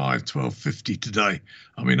 12:45, 12:50 today.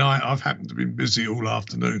 I mean, I've happened to be busy all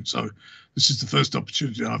afternoon, so this is the first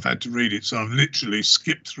opportunity I've had to read it. So I've literally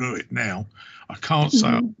skipped through it now. I can't say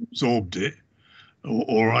I've absorbed it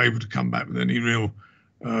or able to come back with any real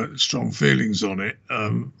strong feelings on it,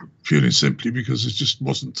 purely and simply because it just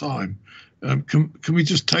wasn't time. Can we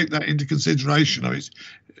just take that into consideration? I mean,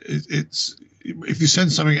 it's if you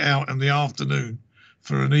send something out in the afternoon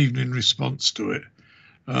for an evening response to it,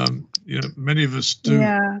 you know, many of us do.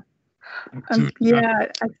 Yeah.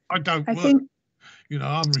 I don't work. Think, you know,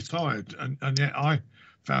 I'm retired, and yet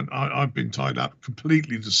I've been tied up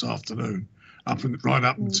completely this afternoon, right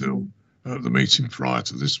up until the meeting prior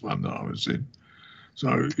to this one that I was in.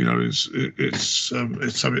 So you know, it's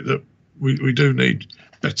something that we do need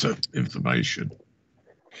better information.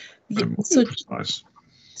 Yeah,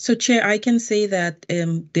 so Chair, I can say that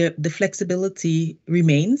the flexibility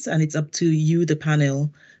remains, and it's up to you, the panel,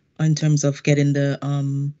 in terms of getting the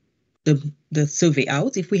survey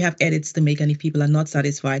out. If we have edits to make and if people are not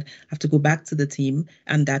satisfied, have to go back to the team,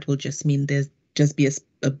 and that will just mean there's just be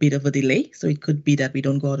a bit of a delay. So it could be that we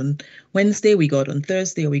don't go out on Wednesday, we go out on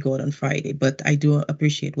Thursday, or we go out on Friday. But I do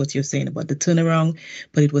appreciate what you're saying about the turnaround.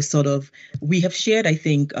 But it was sort of, we have shared, I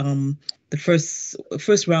think, the first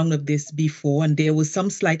round of this before, and there was some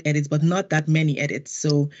slight edits, but not that many edits.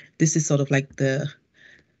 So this is sort of like a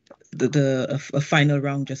final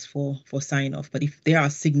round just for sign off. But if there are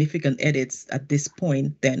significant edits at this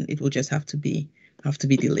point, then it will just have to be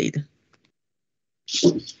delayed.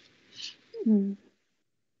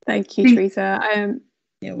 Thank you, Teresa.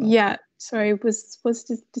 Yeah, sorry, did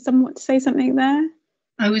someone want to say something there?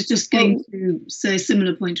 I was just going to say a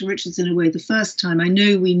similar point to Richard's in a way. The first time, I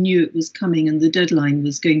know we knew it was coming and the deadline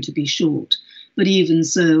was going to be short, but even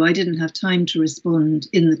so, I didn't have time to respond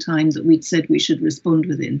in the time that we'd said we should respond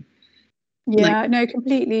within. Yeah, no,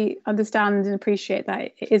 completely understand and appreciate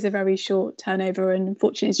that. It is a very short turnover, and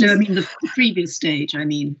unfortunately, it's just... No, I mean the previous stage. I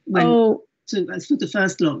mean, so as for the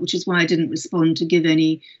first lot, which is why I didn't respond to give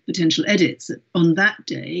any potential edits on that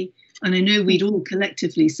day. And I know we'd all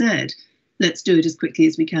collectively said, let's do it as quickly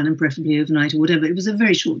as we can and preferably overnight or whatever. It was a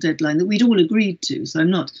very short deadline that we'd all agreed to. So I'm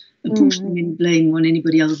not apportioning any blame on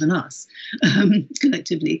anybody other than us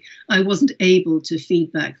collectively. I wasn't able to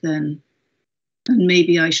feedback then, and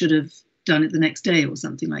maybe I should have done it the next day or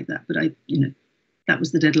something like that. But that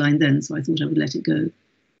was the deadline then, so I thought I would let it go.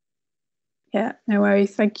 Yeah, no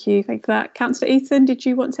worries. Thank you. Thank you for that. Councillor Eaton, did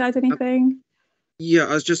you want to add anything? Yeah,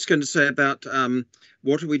 I was just going to say about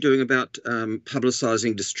what are we doing about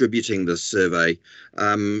publicising, distributing this survey?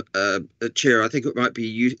 Chair, I think it might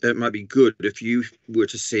be good if you were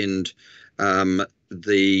to send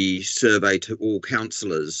the survey to all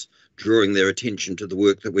councillors, drawing their attention to the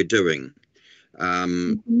work that we're doing,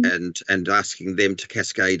 and asking them to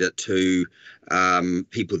cascade it to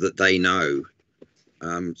people that they know.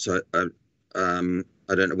 So I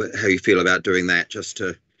don't know how you feel about doing that, just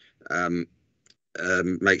to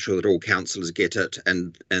make sure that all councillors get it,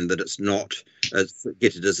 and that it's not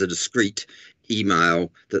get it as a discrete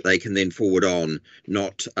email that they can then forward on,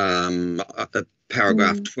 not a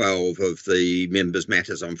paragraph 12 of the members'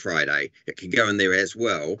 matters on Friday. It can go in there as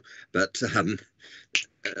well, but something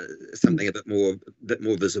a bit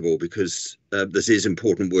more visible, because this is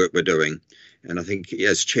important work we're doing, and I think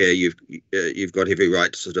as chair you've got every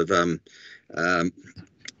right to sort of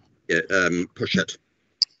push it.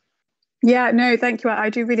 Yeah, no, thank you.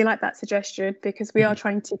 I do really like that suggestion, because we are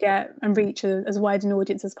trying to get and reach as wide an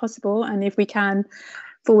audience as possible, and if we can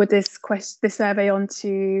forward this survey on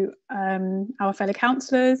to our fellow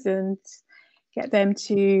councillors and get them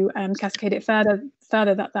to cascade it further,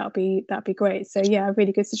 that'd be great. So yeah, a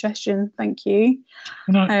really good suggestion. Thank you.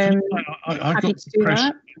 I happy to do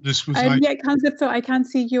that. This was yeah, Councillor Foot, I can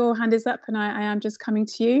see your hand is up, and I am just coming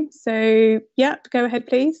to you. So yeah, go ahead,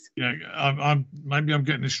 please. Yeah, maybe I'm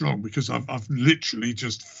getting this wrong, because I've literally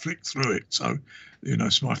just flicked through it. So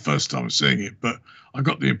it's my first time seeing it, but I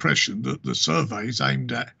got the impression that the survey is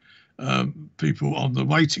aimed at people on the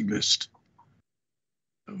waiting list.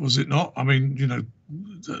 Was it not? I mean, you know,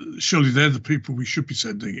 surely they're the people we should be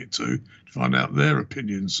sending it to find out their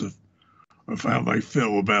opinions of how they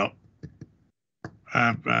feel about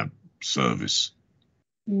our service.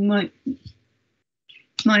 My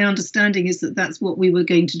understanding is that that's what we were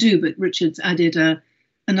going to do, but Richard's added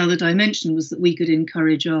another dimension, was that we could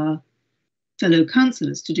encourage our fellow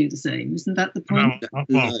councillors to do the same. Isn't that the point?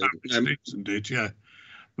 Well, Stephenson did, yeah.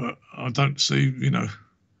 But I don't see, you know,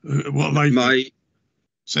 what they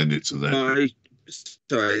send it to them.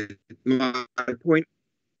 My point.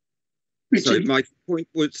 Richard. So my point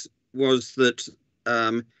was that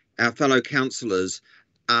our fellow councillors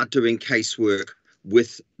are doing casework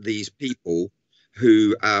with these people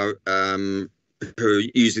who are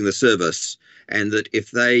using the service, and that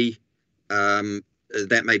if they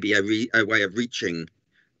that may be a way of reaching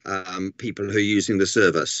people who are using the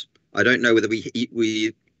service. I don't know whether we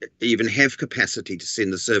even have capacity to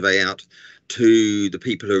send the survey out to the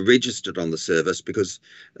people who are registered on the service, because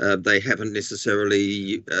they haven't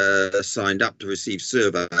necessarily signed up to receive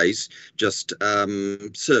surveys, just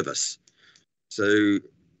service. So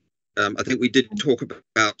I think we did talk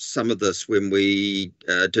about some of this when we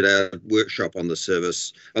did our workshop on the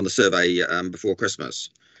survey before Christmas,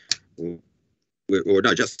 or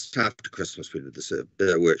no, just after Christmas we did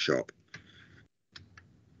the workshop.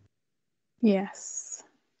 Yes,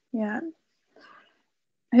 yeah.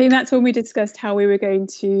 I think that's when we discussed how we were going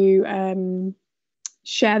to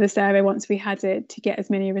share the survey once we had it, to get as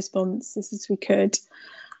many responses as we could.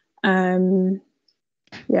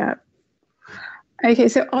 Yeah. Okay,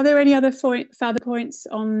 so are there any other further points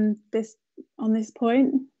on this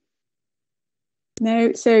point?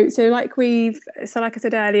 No. So like I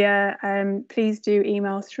said earlier, please do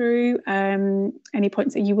email through any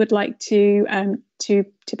points that you would like to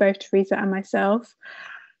both Teresa and myself.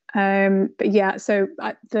 But yeah, so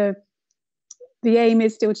the aim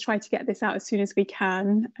is still to try to get this out as soon as we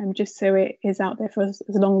can, just so it is out there for as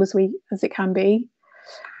long as it can be.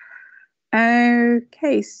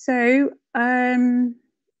 Okay, so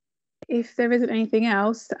if there isn't anything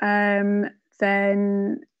else,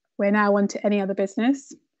 then we're now on to any other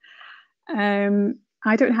business. I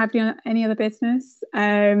don't have any other business.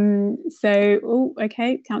 Okay,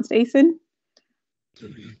 Councillor Eason.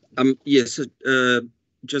 Yes,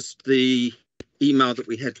 just the email that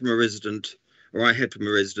we had from a resident, or I had from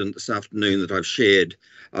a resident this afternoon that I've shared.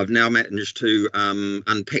 I've now managed to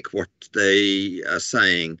unpick what they are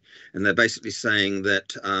saying, and they're basically saying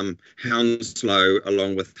that Hounslow,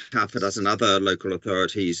 along with half a dozen other local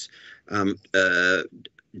authorities,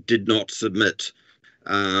 did not submit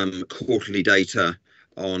quarterly data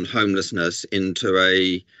on homelessness into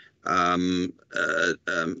a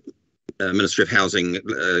Ministry of Housing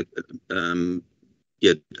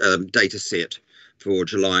data set for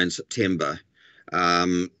July and September.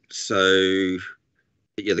 So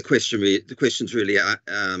yeah, the questions really are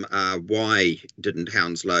why didn't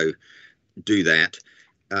Hounslow do that?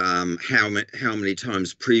 How many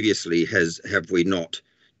times previously have we not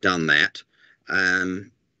done that?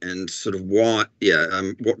 And sort of why? Yeah,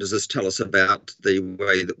 what does this tell us about the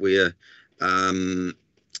way that we're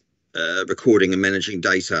recording and managing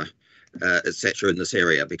data, etc. in this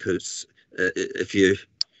area? Because if you,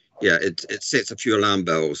 it sets a few alarm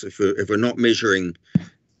bells. If we're not measuring,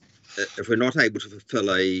 if we're not able to fulfill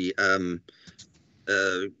a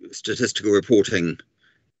statistical reporting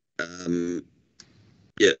for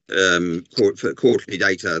quarterly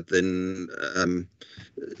data, then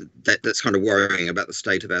that's kind of worrying about the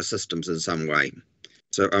state of our systems in some way.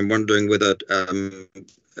 So I'm wondering whether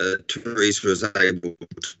Teresa was able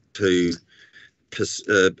to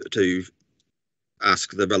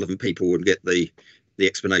ask the relevant people and get the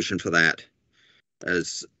explanation for that.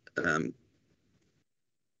 As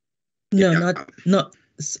not.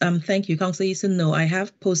 Thank you, Councillor Eason. No, I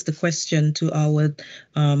have posed the question to our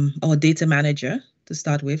data manager to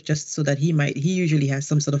start with, just so that he usually has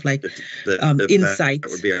some sort of like insight.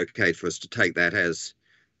 That would be okay for us to take that as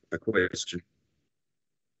a question.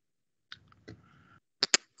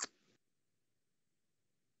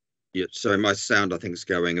 Yeah, so my sound I think is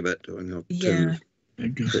going a bit. I'll turn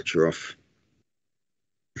the picture off.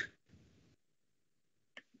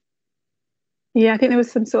 Yeah, I think there was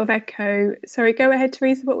some sort of echo. Sorry, go ahead,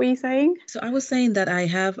 Teresa. What were you saying? So I was saying that I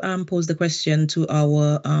have posed the question to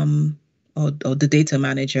our or the data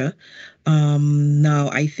manager. Now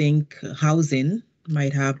I think housing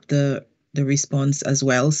might have the response as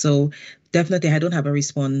well. So definitely, I don't have a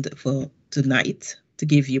response for tonight to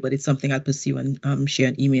give you, but it's something I'll pursue and share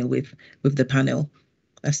an email with the panel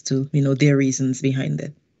as to their reasons behind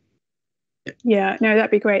it. Yeah, no, that'd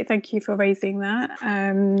be great. Thank you for raising that.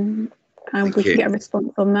 and we can get a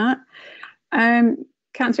response on that.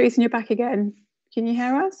 Councillor Easton, you're back again. Can you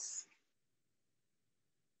hear us?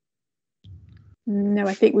 No,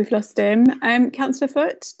 I think we've lost him. Councillor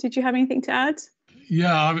Foote, did you have anything to add?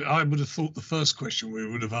 Yeah, I would have thought the first question we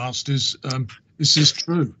would have asked is this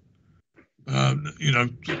true? You know,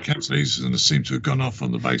 Councillor Easton seems to have gone off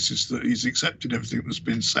on the basis that he's accepted everything that's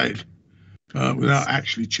been said without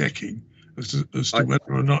actually checking as to whether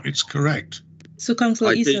or not it's correct. So,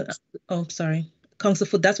 Councillor Easton, oh, sorry, Councillor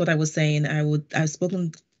Foote, that's what I was saying.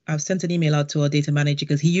 I've sent an email out to our data manager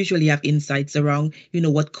because he usually have insights around, you know,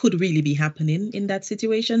 what could really be happening in that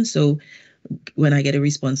situation. So when I get a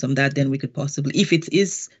response on that, then we could possibly, if it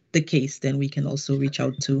is the case, then we can also reach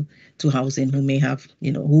out to housing who may have,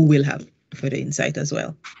 you know, who will have further insight as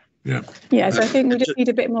well. Yeah. Yeah, so I think we just need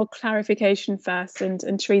a bit more clarification first,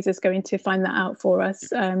 and Teresa's going to find that out for us.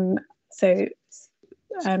 Thank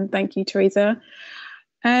you, Teresa.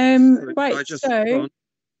 Right, so,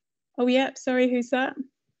 oh yeah, sorry, who's that?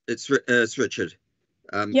 It's Richard.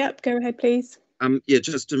 Yep, go ahead, please. Yeah,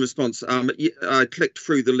 just in response, I clicked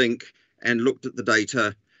through the link and looked at the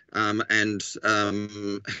data, and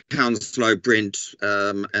Hounslow, Brent,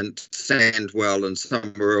 and Sandwell and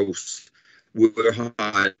somewhere else were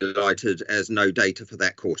highlighted as no data for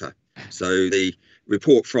that quarter. So the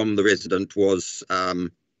report from the resident was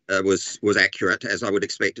accurate, as I would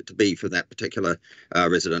expect it to be for that particular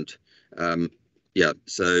resident. Yeah,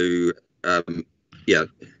 so yeah.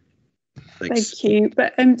 Thanks. Thank you.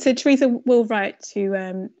 But so Teresa will write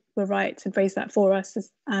and raise that for us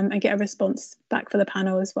and get a response back for the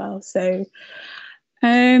panel as well. So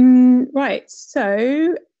right,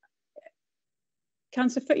 so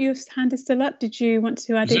Councillor Foote, your hand is still up. Did you want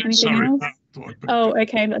to add anything else? Oh,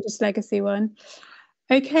 okay, not just legacy one.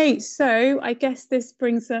 Okay, so I guess this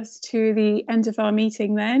brings us to the end of our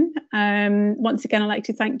meeting then. Once again, I'd like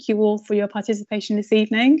to thank you all for your participation this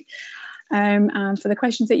evening. And for the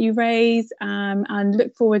questions that you raise, and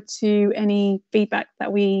look forward to any feedback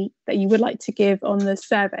that you would like to give on the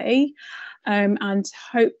survey, and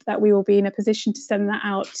hope that we will be in a position to send that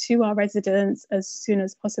out to our residents as soon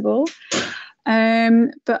as possible.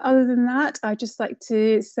 But other than that, I'd just like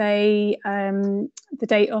to say the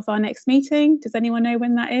date of our next meeting. Does anyone know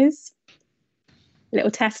when that is? A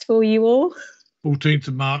little test for you all. 14th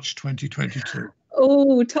of March 2022.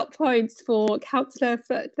 Oh, top points for Councillor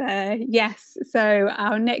Foote there. Yes, so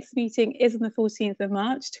our next meeting is on the 14th of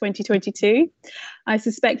March 2022. I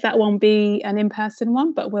suspect that won't be an in-person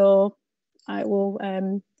one, but I will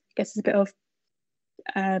guess it's a bit of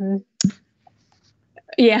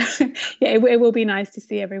yeah, it will be nice to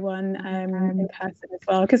see everyone in person as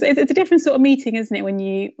well, because it's a different sort of meeting, isn't it, when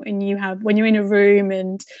you're in a room,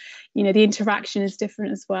 and you know the interaction is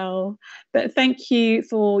different as well. But thank you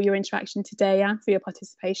for your interaction today and for your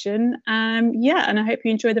participation. Yeah, and I hope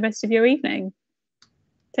you enjoy the rest of your evening.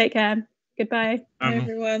 Take care. Goodbye. Bye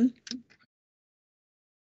everyone.